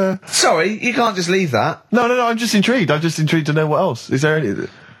that? Sorry, you can't just leave that. No. I'm just intrigued. I'm just intrigued to know what else. Is there any?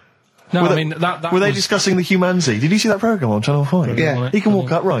 No, Were I mean that were they discussing the Humanzy? Did you see that program on Channel 5? Yeah. He can walk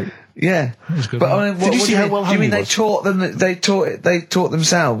upright. Yeah. was good, But man. I mean, Did you see how well do you mean hung he they was? taught them? They taught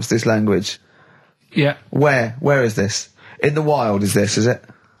themselves this language. Yeah. Where is this? In the wild? Is this? Is it?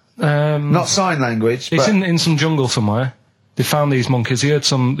 Not sign language. It's but in some jungle somewhere. They found these monkeys. He heard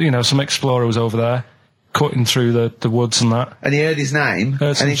some explorer was over there, cutting through the woods and that. and he heard his name,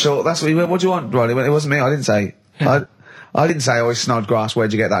 Heard and he some- thought, "That's what he went. What do you want, Ronnie?" He went, "It wasn't me. I didn't say. Yeah. I didn't say. Oh, Snodgrass.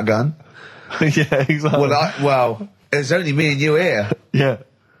 Where'd you get that gun?" Yeah, exactly. Well, it's only me and you here. Yeah.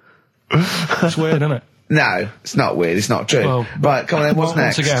 It's weird, isn't it? No, it's not weird. It's not true. Well, right, come on then. What's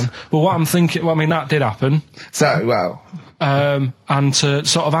next? Once again, well, what I'm thinking. Well, I mean, that did happen. So, well, And to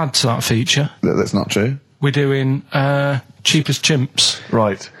sort of add to that feature, that's not true. we're doing cheapest chimps.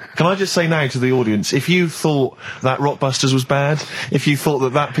 Right. Can I just say now to the audience, if you thought that Rockbusters was bad, if you thought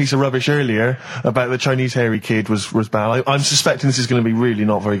that piece of rubbish earlier about the Chinese hairy kid was bad, I'm suspecting this is going to be really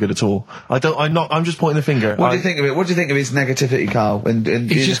not very good at all. I'm just pointing the finger. What do you think of it? What do you think of his negativity, Carl? And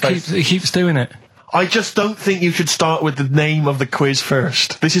He keeps doing it. I just don't think you should start with the name of the quiz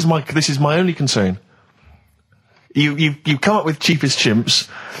first. This is my only concern. You come up with cheapest chimps,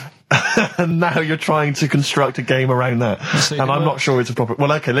 and now you're trying to construct a game around that. see, And I'm not sure it's a proper.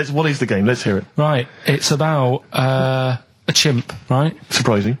 Well, okay. What is the game? Let's hear it. Right. It's about a chimp. Right.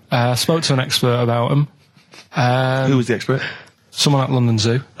 Surprising. Spoke to an expert about him. Who was the expert? Someone at London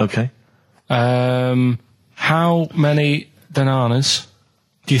Zoo. Okay. How many bananas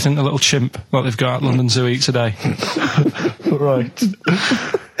do you think the little chimp that they've got at London Zoo eats a day? Right.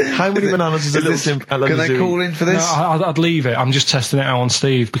 How many bananas is a little chimp at London Can Zoo? they call in for No, this? I'd leave it. I'm just testing it out on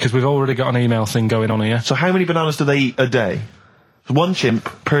Steve because we've already got an email thing going on here. So how many bananas do they eat a day? One chimp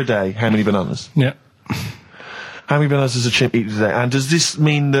per day. How many bananas? Yeah. How many bananas does a chimp eat a day? And does this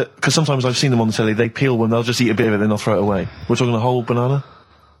mean that, because sometimes I've seen them on the telly, they peel one, they'll just eat a bit of it, then they'll throw it away. We're talking a whole banana?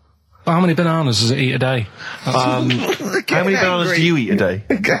 How many bananas does it eat a day? How many bananas do you eat a day?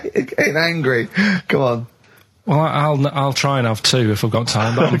 Getting angry. Come on. Well, I'll try and have 2 if I've got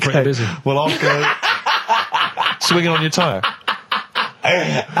time, but I'm pretty busy. Well, I'll go swinging on your tyre.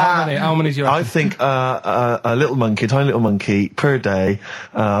 How many do you I reckon? think a little monkey, tiny little monkey, per day,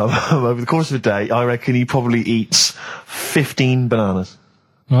 over the course of a day, I reckon he probably eats 15 bananas.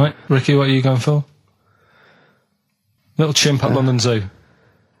 Right, Ricky, what are you going for? Little chimp at London Zoo.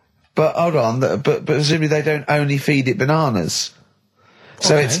 But hold on. But presumably they don't only feed it bananas.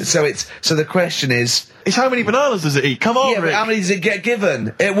 So Okay. so the question is. It's how many bananas does it eat? Come on, Yeah, but Rick. how many does it get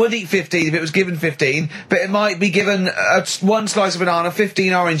given? It would eat 15 if it was given 15, but it might be given one slice of banana,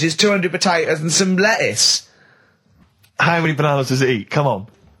 15 oranges, 200 potatoes, and some lettuce. How many bananas does it eat? Come on.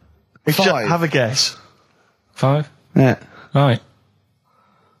 Have a guess. 5? Yeah. Right.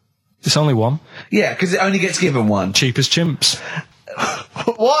 It's only 1. Yeah, because it only gets given one. Cheapest chimps.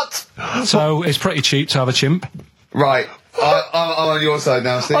 What? So it's pretty cheap to have a chimp. Right. I'm on your side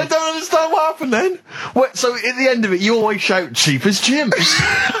now, Steve. I don't understand what happened then. So at the end of it, you always shout cheapest chimps.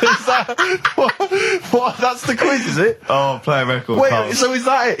 Is that what? That's the quiz, is it? Oh, play a record. Wait, so is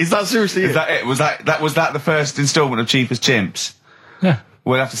that it? Is that seriously Is that it? Was that the first instalment of Cheapest Chimps? Yeah.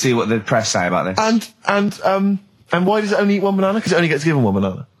 We'll have to see what the press say about this. And why does it only eat one banana? Because it only gets given one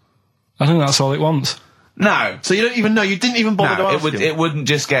banana. I think that's all it wants. No. So you don't even know. You didn't even bother to No, ask him. it wouldn't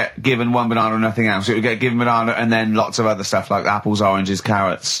just get given one banana and nothing else. It would get given banana and then lots of other stuff like apples, oranges,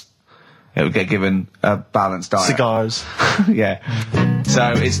 carrots. It would get given a balanced diet. Cigars. Yeah.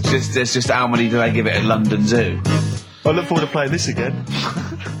 So it's just how many do they give it at London Zoo? I look forward to playing this again.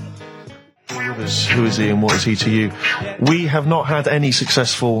 Who is he and what is he to you? We have not had any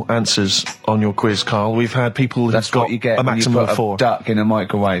successful answers on your quiz, Carl. We've had people who've That's got what you get a when you maximum put of 4. a duck in a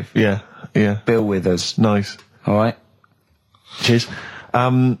microwave. Yeah. Bill Withers. Nice. All right. Cheers. So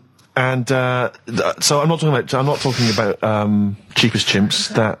I'm not talking about cheapest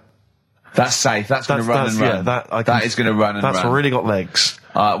chimps. That's safe. That's going to run and run. Yeah, that is going to run and run. That's really got legs.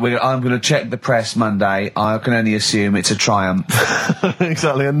 I'm going to check the press Monday. I can only assume it's a triumph.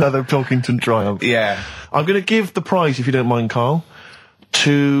 Exactly, another Pilkington triumph. Yeah. I'm going to give the prize, if you don't mind, Carl,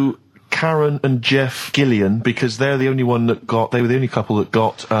 to Karen and Jeff Gillian, because they're the only they were the only couple that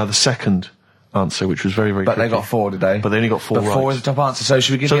got the second answer, which was very, very But tricky. they got 4 today. But they only got 4 But right. 4 is the top answer, so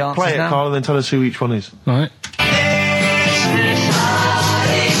should we give the So answers play it, now? Carl, and then tell us who each one is. Right.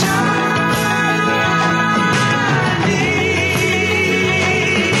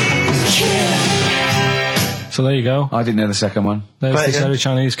 So there you go. I didn't know the second one. There's Play it this again. very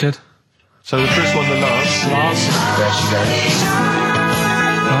Chinese kid. So the first one, the last. There she goes.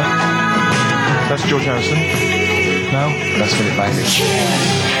 Right. That's George Harrison. No. That's Philip Bailey.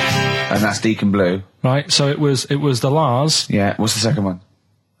 And that's Deacon Blue. Right, so it was the Lars. Yeah, what's the second one?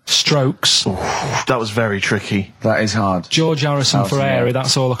 Strokes. That was very tricky. That is hard. George Harrison for Airy, yeah.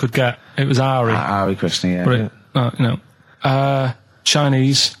 that's all I could get. It was Ari. Ari Krishna, yeah. But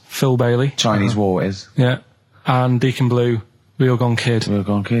Chinese, Phil Bailey. Chinese War is. Yeah. And Deacon Blue, Real Gone Kid. Real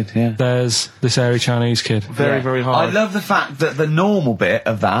Gone Kid, yeah. There's this Airy Chinese kid. Very hard. I love the fact that the normal bit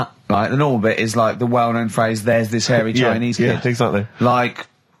of that, right, the normal bit is like the well-known phrase, there's this hairy Chinese kid. Yeah, exactly. Like,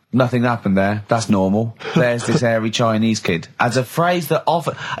 nothing happened there. That's normal. There's this hairy Chinese kid. As a phrase that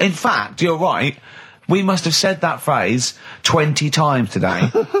often... In fact, you're right. We must have said that phrase 20 times today.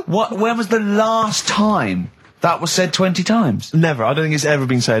 When was the last time that was said 20 times? Never. I don't think it's ever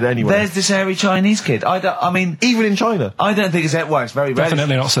been said anywhere. There's this hairy Chinese kid. I mean... Even in China. I don't think it's... Well, it's very rare.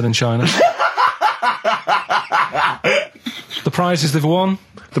 Definitely not said in China. The prizes they've won.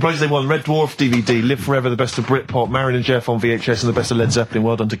 The prizes they won: Red Dwarf DVD, Live Forever, the best of Britpop, Marin and Jeff on VHS, and the best of Led Zeppelin.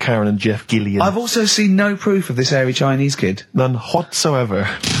 Well done to Karen and Jeff Gillian. I've also seen no proof of this hairy Chinese kid. None whatsoever.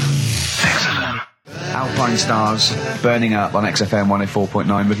 Alpine Stars, Burning Up on XFM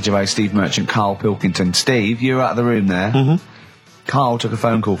 104.9, Ricky Gervais, Steve Merchant, Karl Pilkington. Steve, you were out of the room there. Mm-hmm. Karl took a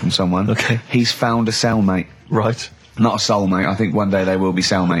phone call from someone. Okay. He's found a cellmate. Right. Not a soulmate. I think one day they will be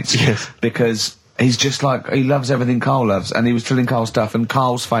cellmates. Yes. Because he's just like, he loves everything Karl loves, and he was telling Karl stuff, and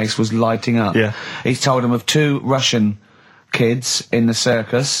Karl's face was lighting up. Yeah. He's told him of 2 Russian kids in the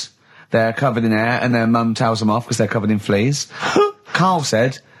circus. They're covered in hair, and their mum tells them off because they're covered in fleas. Karl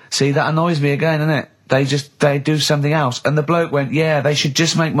said, see, that annoys me again, innit? They do something else. And the bloke went, yeah, they should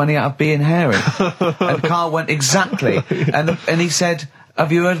just make money out of being hairy. And Karl went, exactly. And he said,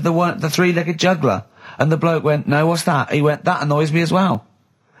 have you heard of the three-legged juggler? And the bloke went, no, what's that? He went, that annoys me as well.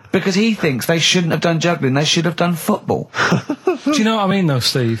 Because he thinks they shouldn't have done juggling, they should have done football. Do you know what I mean, though,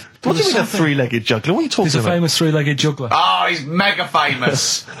 Steve? What do you mean a three-legged juggler? What are you talking He's about? a famous three-legged juggler. Oh, he's mega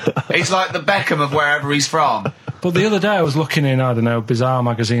famous. He's like the Beckham of wherever he's from. But the other day I was looking in, I don't know, Bizarre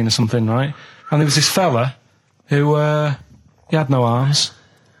magazine or something, right? And there was this fella who, he had no arms.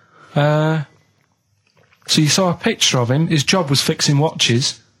 So you saw a picture of him. His job was fixing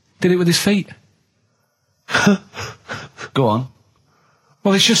watches. Did it with his feet. Go on.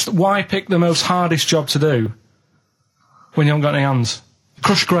 Well, it's just, why pick the most hardest job to do when you haven't got any hands?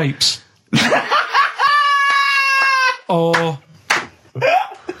 Crush grapes. Or...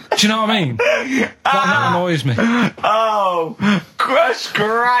 Do you know what I mean? That annoys me. Oh, crush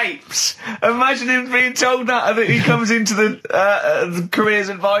grapes. Imagine him being told that, and that he comes into the careers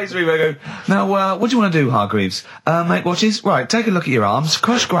advisory where I go, now, what do you want to do, Hargreaves? Make watches? Right, take a look at your arms.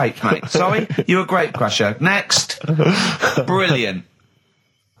 Crush grapes, mate. Sorry, you're a grape crusher. Next. Brilliant.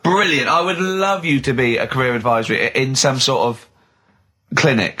 Brilliant. I would love you to be a career advisory in some sort of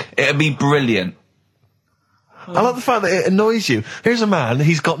clinic. It'd be brilliant. I like the fact that it annoys you. Here's a man,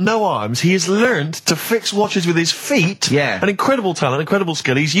 he's got no arms, he has learned to fix watches with his feet. Yeah. An incredible talent, incredible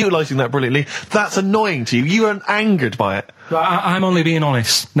skill, he's utilising that brilliantly. That's annoying to you. You are angered by it. Right, I'm only being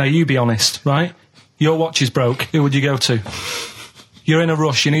honest. Now, you be honest, right? Your watch is broke. Who would you go to? You're in a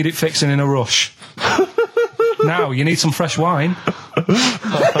rush. You need it fixing in a rush. Now, you need some fresh wine.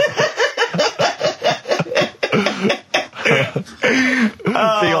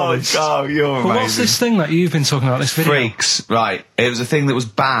 Be honest. Oh, you're amazing. But what's this thing that you've been talking about, this video? Freaks, right. It was a thing that was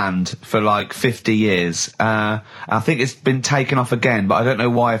banned for like 50 years. I think it's been taken off again, but I don't know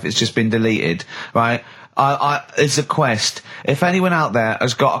why, if it's just been deleted, right? It's a quest. If anyone out there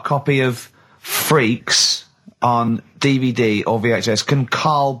has got a copy of Freaks on DVD or VHS, can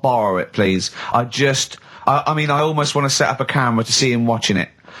Karl borrow it, please? I almost want to set up a camera to see him watching it.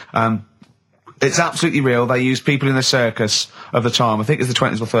 It's absolutely real. They use people in the circus of the time. I think it's the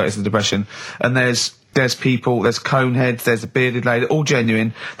 20s or 30s, the Depression. And there's people, there's coneheads, there's a bearded lady, all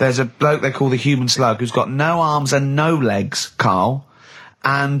genuine. There's a bloke they call the Human Slug who's got no arms and no legs, Karl.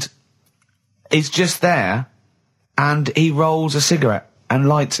 And he's just there, and he rolls a cigarette and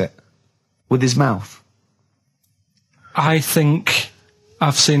lights it with his mouth. I think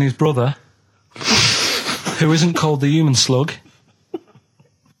I've seen his brother, who isn't called the Human Slug,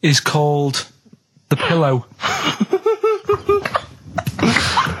 is called the Pillow.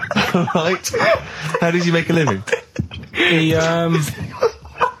 Right. How does he make a living? He, Does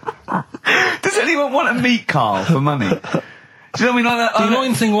anyone want to meet Karl for money? Do you know what I mean? the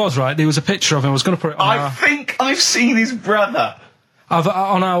annoying thing was, right, there was a picture of him. I was going to put it on I think I've seen his brother.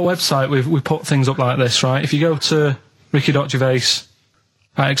 on our website, we put things up like this, right? If you go to ricky.gervais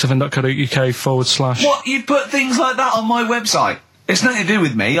at xfm.co.uk /... What? You put things like that on my website? It's nothing to do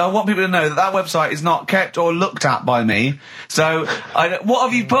with me. I want people to know that website is not kept or looked at by me. So, what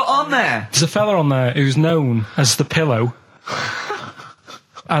have you put on there? There's a fella on there who's known as the Pillow.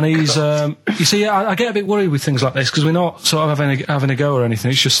 And he's, you see, I get a bit worried with things like this because we're not sort of having a go or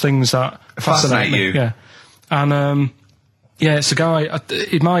anything. It's just things that fascinate you. Yeah. And, it's a guy,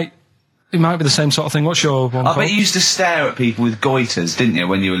 it might be the same sort of thing. What's your one I called? bet you used to stare at people with goiters, didn't you,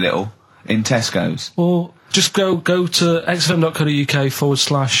 when you were little? In Tesco's? Well, just go to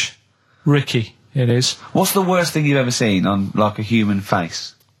xfm.co.uk/Ricky, it is. What's the worst thing you've ever seen on, like, a human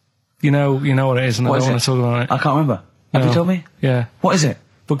face? You know what it is, and I don't want to talk about it. I can't remember. Have you told me? Yeah. What is it?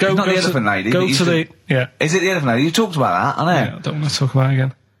 But It's not the elephant lady. Go to the... Yeah. Is it the elephant lady? You talked about that, I know. Yeah, I don't want to talk about it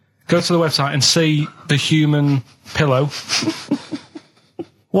again. Go to the website and see the human pillow.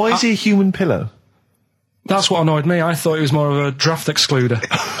 Why is he a human pillow? That's what annoyed me. I thought he was more of a draft excluder.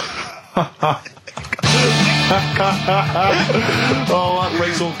 Oh, that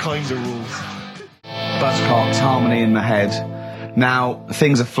breaks all kinds of rules. Buzzcocks, harmony in the head. Now,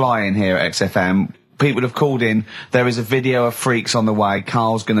 things are flying here at XFM. People have called in. There is a video of Freaks on the way.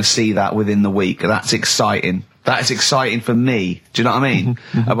 Carl's going to see that within the week. That's exciting. That is exciting for me. Do you know what I mean?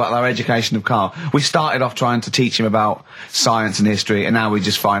 About our education of Karl. We started off trying to teach him about science and history, and now we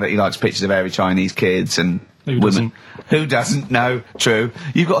just find that he likes pictures of hairy Chinese kids and women. Doesn't? Who doesn't? No, true.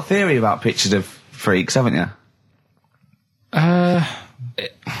 You've got a theory about pictures of freaks, haven't you?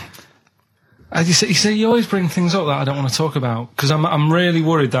 You see, you always bring things up that I don't want to talk about, because I'm really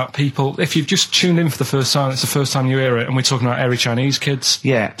worried that people, if you've just tuned in for the first time, it's the first time you hear it, and we're talking about hairy Chinese kids.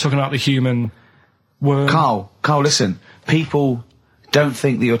 Yeah. Talking about the human worm. Carl, listen. People don't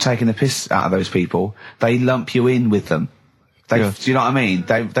think that you're taking the piss out of those people. They lump you in with them. Do you know what I mean?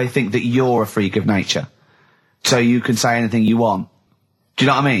 They think that you're a freak of nature. So you can say anything you want. Do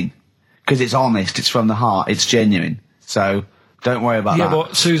you know what I mean? Because it's honest, it's from the heart, it's genuine. So don't worry about that. Yeah,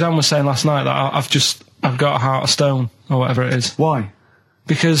 but Suzanne was saying last night that I've got a heart of stone, or whatever it is. Why?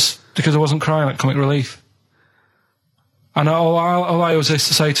 Because I wasn't crying at Comic Relief. And all I always used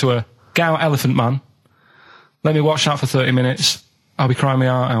to say to her, get out Elephant Man, let me watch that for 30 minutes, I'll be crying my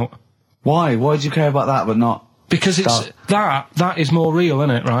heart out. Why? Why do you care about that but not... Because it's that is more real, isn't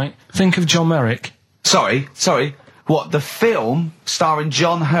it, right? Think of John Merrick. Sorry. What, the film starring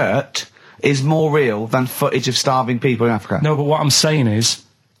John Hurt is more real than footage of starving people in Africa? No, but what I'm saying is,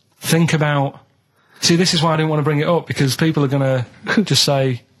 think about... See, this is why I didn't want to bring it up, because people are going to just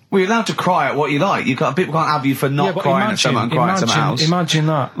say... Well, you're allowed to cry at what you like. People can't have you for not crying at someone and crying at someone else. Imagine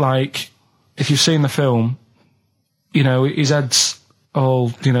that, like, if you've seen the film, you know, his head's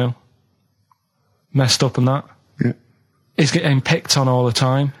all, you know, messed up and that. Yeah. He's getting picked on all the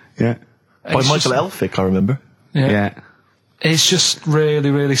time. Yeah. By Michael Elphick, I remember. Yeah. It's just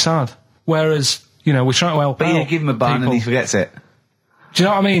really, really sad. Whereas, you know, we're trying to help But out you give him a bun people. and he forgets it. Do you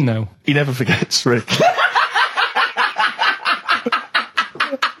know what I mean, though? He never forgets, Rick.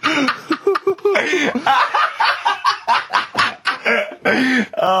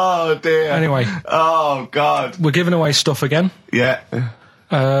 Oh, dear. Anyway. Oh, God. We're giving away stuff again. Yeah.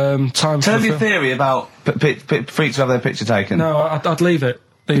 Tell me your theory about freaks who have their picture taken. No, I'd leave it.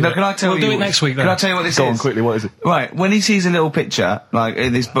 No, can I tell you? We'll do it next week, then. Can I tell you what this is? Go on, quickly, what is it? Right, when he sees a little picture, like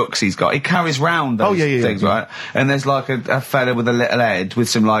in his books he's got, he carries round those things, right? And there's like a fella with a little head with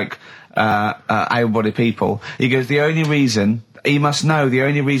some like able-bodied people. He goes, the only reason they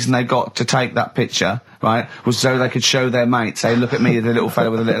got to take that picture, right, was so they could show their mates, say, look at me, the little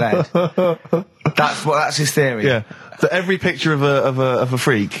fella with a little head. That's his theory. Yeah. So every picture of a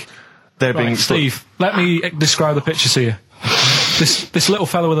freak, they're being... Steve, let me describe the picture to you. This little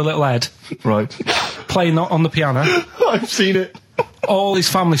fella with a little head. Right. Playing on the piano. I've seen it. All his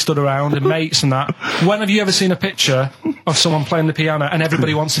family stood around and mates and that. When have you ever seen a picture of someone playing the piano and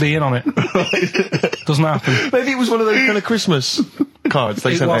everybody wants to be in on it? Doesn't happen. Maybe it was one of those kind of Christmas cards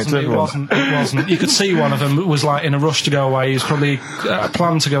they sent out to everyone. It wasn't. You could see one of them was like in a rush to go away. He was probably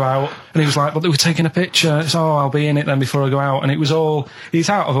planned to go out, and he was like, but they were taking a picture. It's, I'll be in it then before I go out. And it was all, he's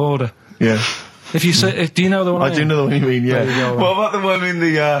out of order. Yeah. If you say, do you know the one? I do know the one you mean, yeah. Go, what about the one in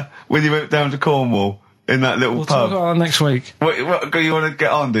the, when you went down to Cornwall? In that little we'll pub. Talk about that next week. What, you want to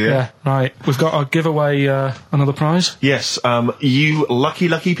get on, do you? Yeah, right. We've got to give away another prize. Yes, you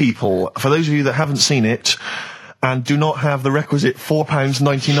lucky people. For those of you that haven't seen it and do not have the requisite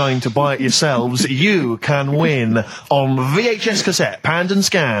 £4.99 to buy it yourselves, you can win on VHS cassette, panned and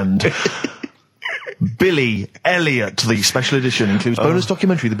scanned. Billy Elliot, the special edition, includes bonus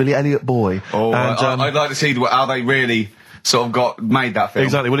documentary, The Billy Elliot Boy. Oh, and, I'd like to see how they really sort of made that film.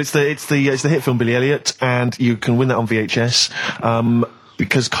 Exactly. Well, it's the hit film Billy Elliot, and you can win that on VHS.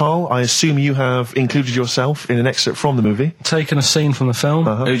 Because, Karl, I assume you have included yourself in an excerpt from the movie. Taking a scene from the film.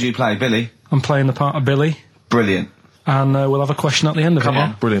 Who do you play, Billy? I'm playing the part of Billy. Brilliant. And we'll have a question at the end of it. Come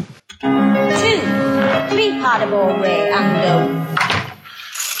on. Brilliant. 2, 3 part of all way and go.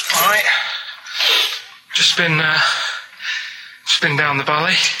 Alright. Just been down the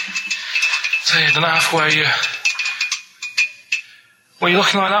valley. So you don't know where you... What are you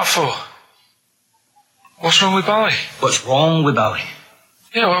looking like that for? What's wrong with Bally? What's wrong with Bally?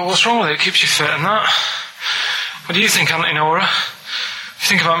 Yeah, well, what's wrong with it? It keeps you fit and that. What do you think, Auntie Nora? You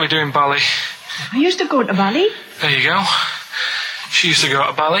think about me doing Bally? I used to go to ballet. There you go. She used to go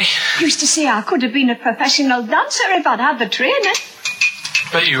to ballet. Used to say I could have been a professional dancer if I'd had the training.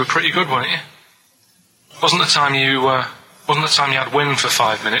 Bet you were pretty good, weren't you? Wasn't the time you had wind for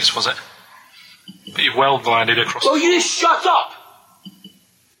 5 minutes, was it? But you well glided across. Will you shut up?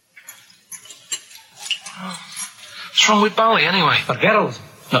 What's wrong with Bally, anyway? For girls.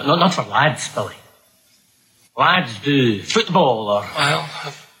 Not for lads, Billy. Lads do football or Well,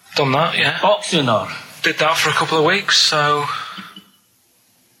 I've done that, yeah. boxing or... Did that for a couple of weeks, so...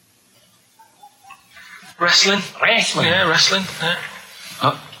 Wrestling? Wrestling? Yeah, wrestling, yeah.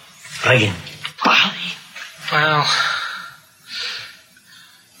 Oh, friggin' Bally. Well...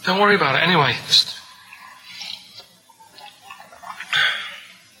 Don't worry about it, anyway. Just...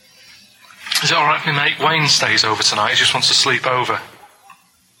 Is it alright if my mate Wayne stays over tonight? He just wants to sleep over.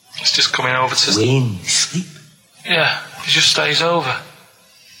 He's just coming over to... Wayne, sleep? Yeah, he just stays over.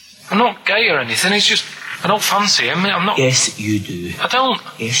 I'm not gay or anything, he's just... I don't fancy him, I'm not... Yes, you do. I don't...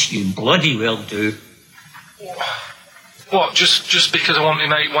 Yes, you bloody well do. What, just because I want my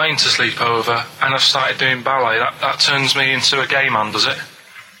mate Wayne to sleep over and I've started doing ballet, that turns me into a gay man, does it?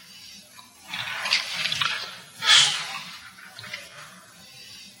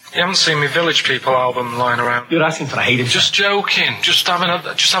 You haven't seen my Village People album lying around? You're asking for a hiding. Just joking, just having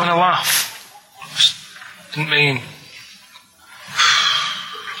a laugh. Just didn't mean...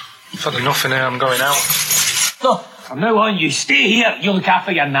 I've had enough in here, I'm going out. No, from now on you stay here, you look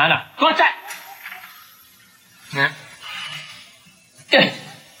after your nana. Got it? Yeah. Yeah.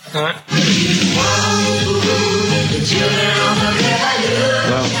 Alright.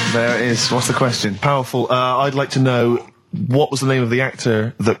 Well, there it is. What's the question? Powerful. I'd like to know, what was the name of the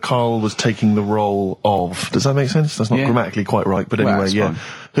actor that Karl was taking the role of? Does that make sense? That's not Yeah. grammatically quite right, but Well, anyway, that's yeah. fine.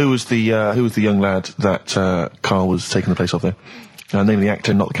 Who was the young lad that Karl was taking the place of there? Name of the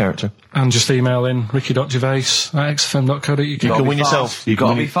actor, not the character. And just email in ricky.gervais@xfm.co.uk. You can win yourself. You've got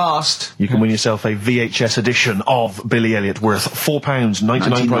to be fast. You can win yourself a VHS edition of Billy Elliot worth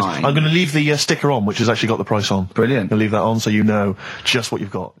 £4.99 price. I'm going to leave the sticker on, which has actually got the price on. Brilliant. I'll leave that on so you know just what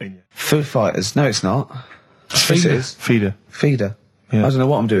you've got in you. Foo Fighters. No, it's not. Yes, it is. Feeder. Feeder. Yeah. I don't know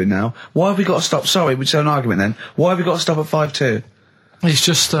what I'm doing now. Why have we got to stop? Sorry, we just had an argument then. Why have we got to stop at 5-2? It's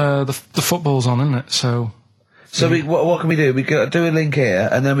just the football's on, isn't it? So what can we do? We could do a link here,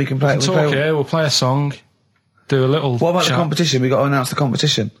 and then we can play. we'll play a song, do a little... What about chat. the competition? We got to announce the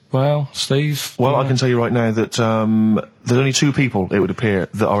competition. Well, Steve... Well, I can tell you right now that there's only 2 people, it would appear,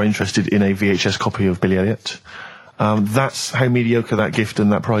 that are interested in a VHS copy of Billy Elliot. That's how mediocre that gift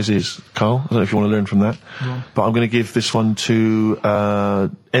and that prize is, Karl. I don't know if you want to learn from that. Yeah. But I'm going to give this one to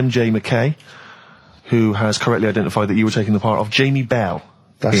MJ McKay, who has correctly identified that you were taking the part of Jamie Bell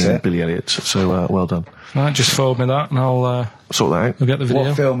That's in it. Billy Elliot. So, well done. Right, just forward me that and I'll Sort that out. get the video.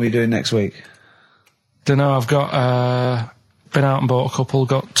 What film are you doing next week? Dunno, I've got... been out and bought a couple,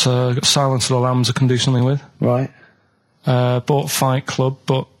 got Silence of the Lambs I can do something with. Right. Bought Fight Club,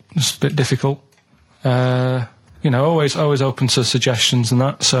 but it's a bit difficult. Always open to suggestions and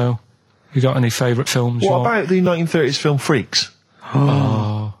that, so you got any favourite films? What about the 1930s film Freaks?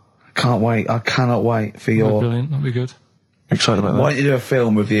 Can't wait. I cannot wait for your... Brilliant, that'd be good. Excited about that. Why don't you do a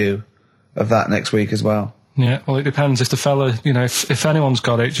film review of that next week as well? Yeah, well, it depends. If the fella, if anyone's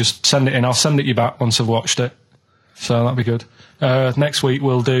got it, just send it in. I'll send it you back once I've watched it. So that'd be good. Next week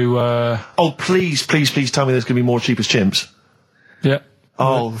we'll do... Oh, please tell me there's going to be more Cheap as Chimps. Yeah.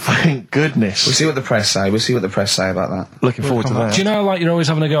 Oh, thank goodness. We'll see what the press say. We'll see what the press say about that. Looking forward to that. Do you know, like, you're always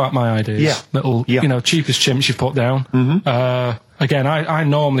having a go at my ideas? Yeah. Little, Yeah. cheapest chimps you put down. Mm-hmm. Again, I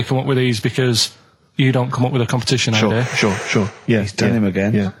normally come up with these because you don't come up with a competition idea. Sure. Yeah. He's done him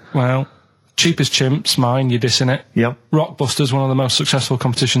again. Yeah. Well, cheapest chimps, mine, you're dissing it. Yeah. Rockbusters, one of the most successful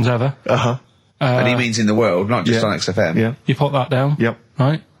competitions ever. Uh-huh. And he means in the world, not just Yeah. on XFM. Yeah. You put that down. Yep.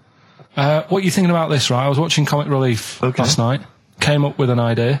 Right. What are you thinking about this, right? I was watching Comic Relief last night. Came up with an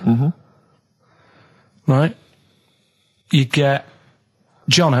idea. Mm-hmm. Right. You get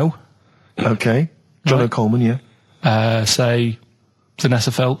Jono. Okay. John Right. O'Coleman, yeah. Say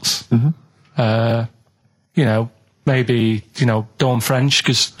Vanessa Feltz. Mm-hmm. maybe, you know, Dawn French,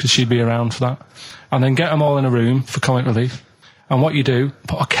 because she'd be around for that. And then get them all in a room for comic relief. And what you do,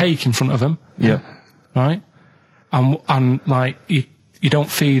 put a cake in front of them. Yeah. Right? And like, you don't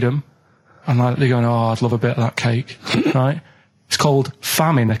feed them. And like, they're going, oh, I'd love a bit of that cake. Right? It's called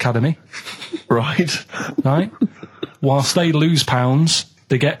Famine Academy. Right. Right? Whilst they lose pounds,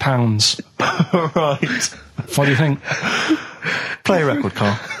 they get pounds. Right. What do you think? Play a record,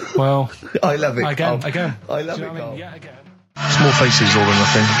 Carl. Well, I love it. Again. I love Do you it, know what I Carl. mean? Yeah, again. Small Faces, All or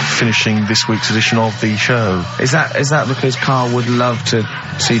Nothing, finishing this week's edition of the show. Is that because Karl would love to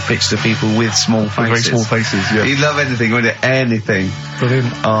see pictures of people with small faces? Very small faces, yeah. He'd love anything, wouldn't he? Anything.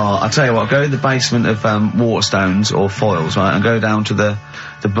 Brilliant. Oh, I'll tell you what, go to the basement of Waterstones or Foyles, right, and go down to the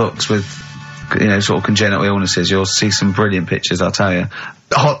books with, you know, sort of congenital illnesses. You'll see some brilliant pictures, I'll tell you.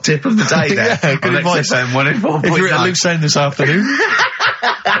 The hot tip of the day there. Yeah, good on advice. XFM 104.9. If you're at a loose end this afternoon.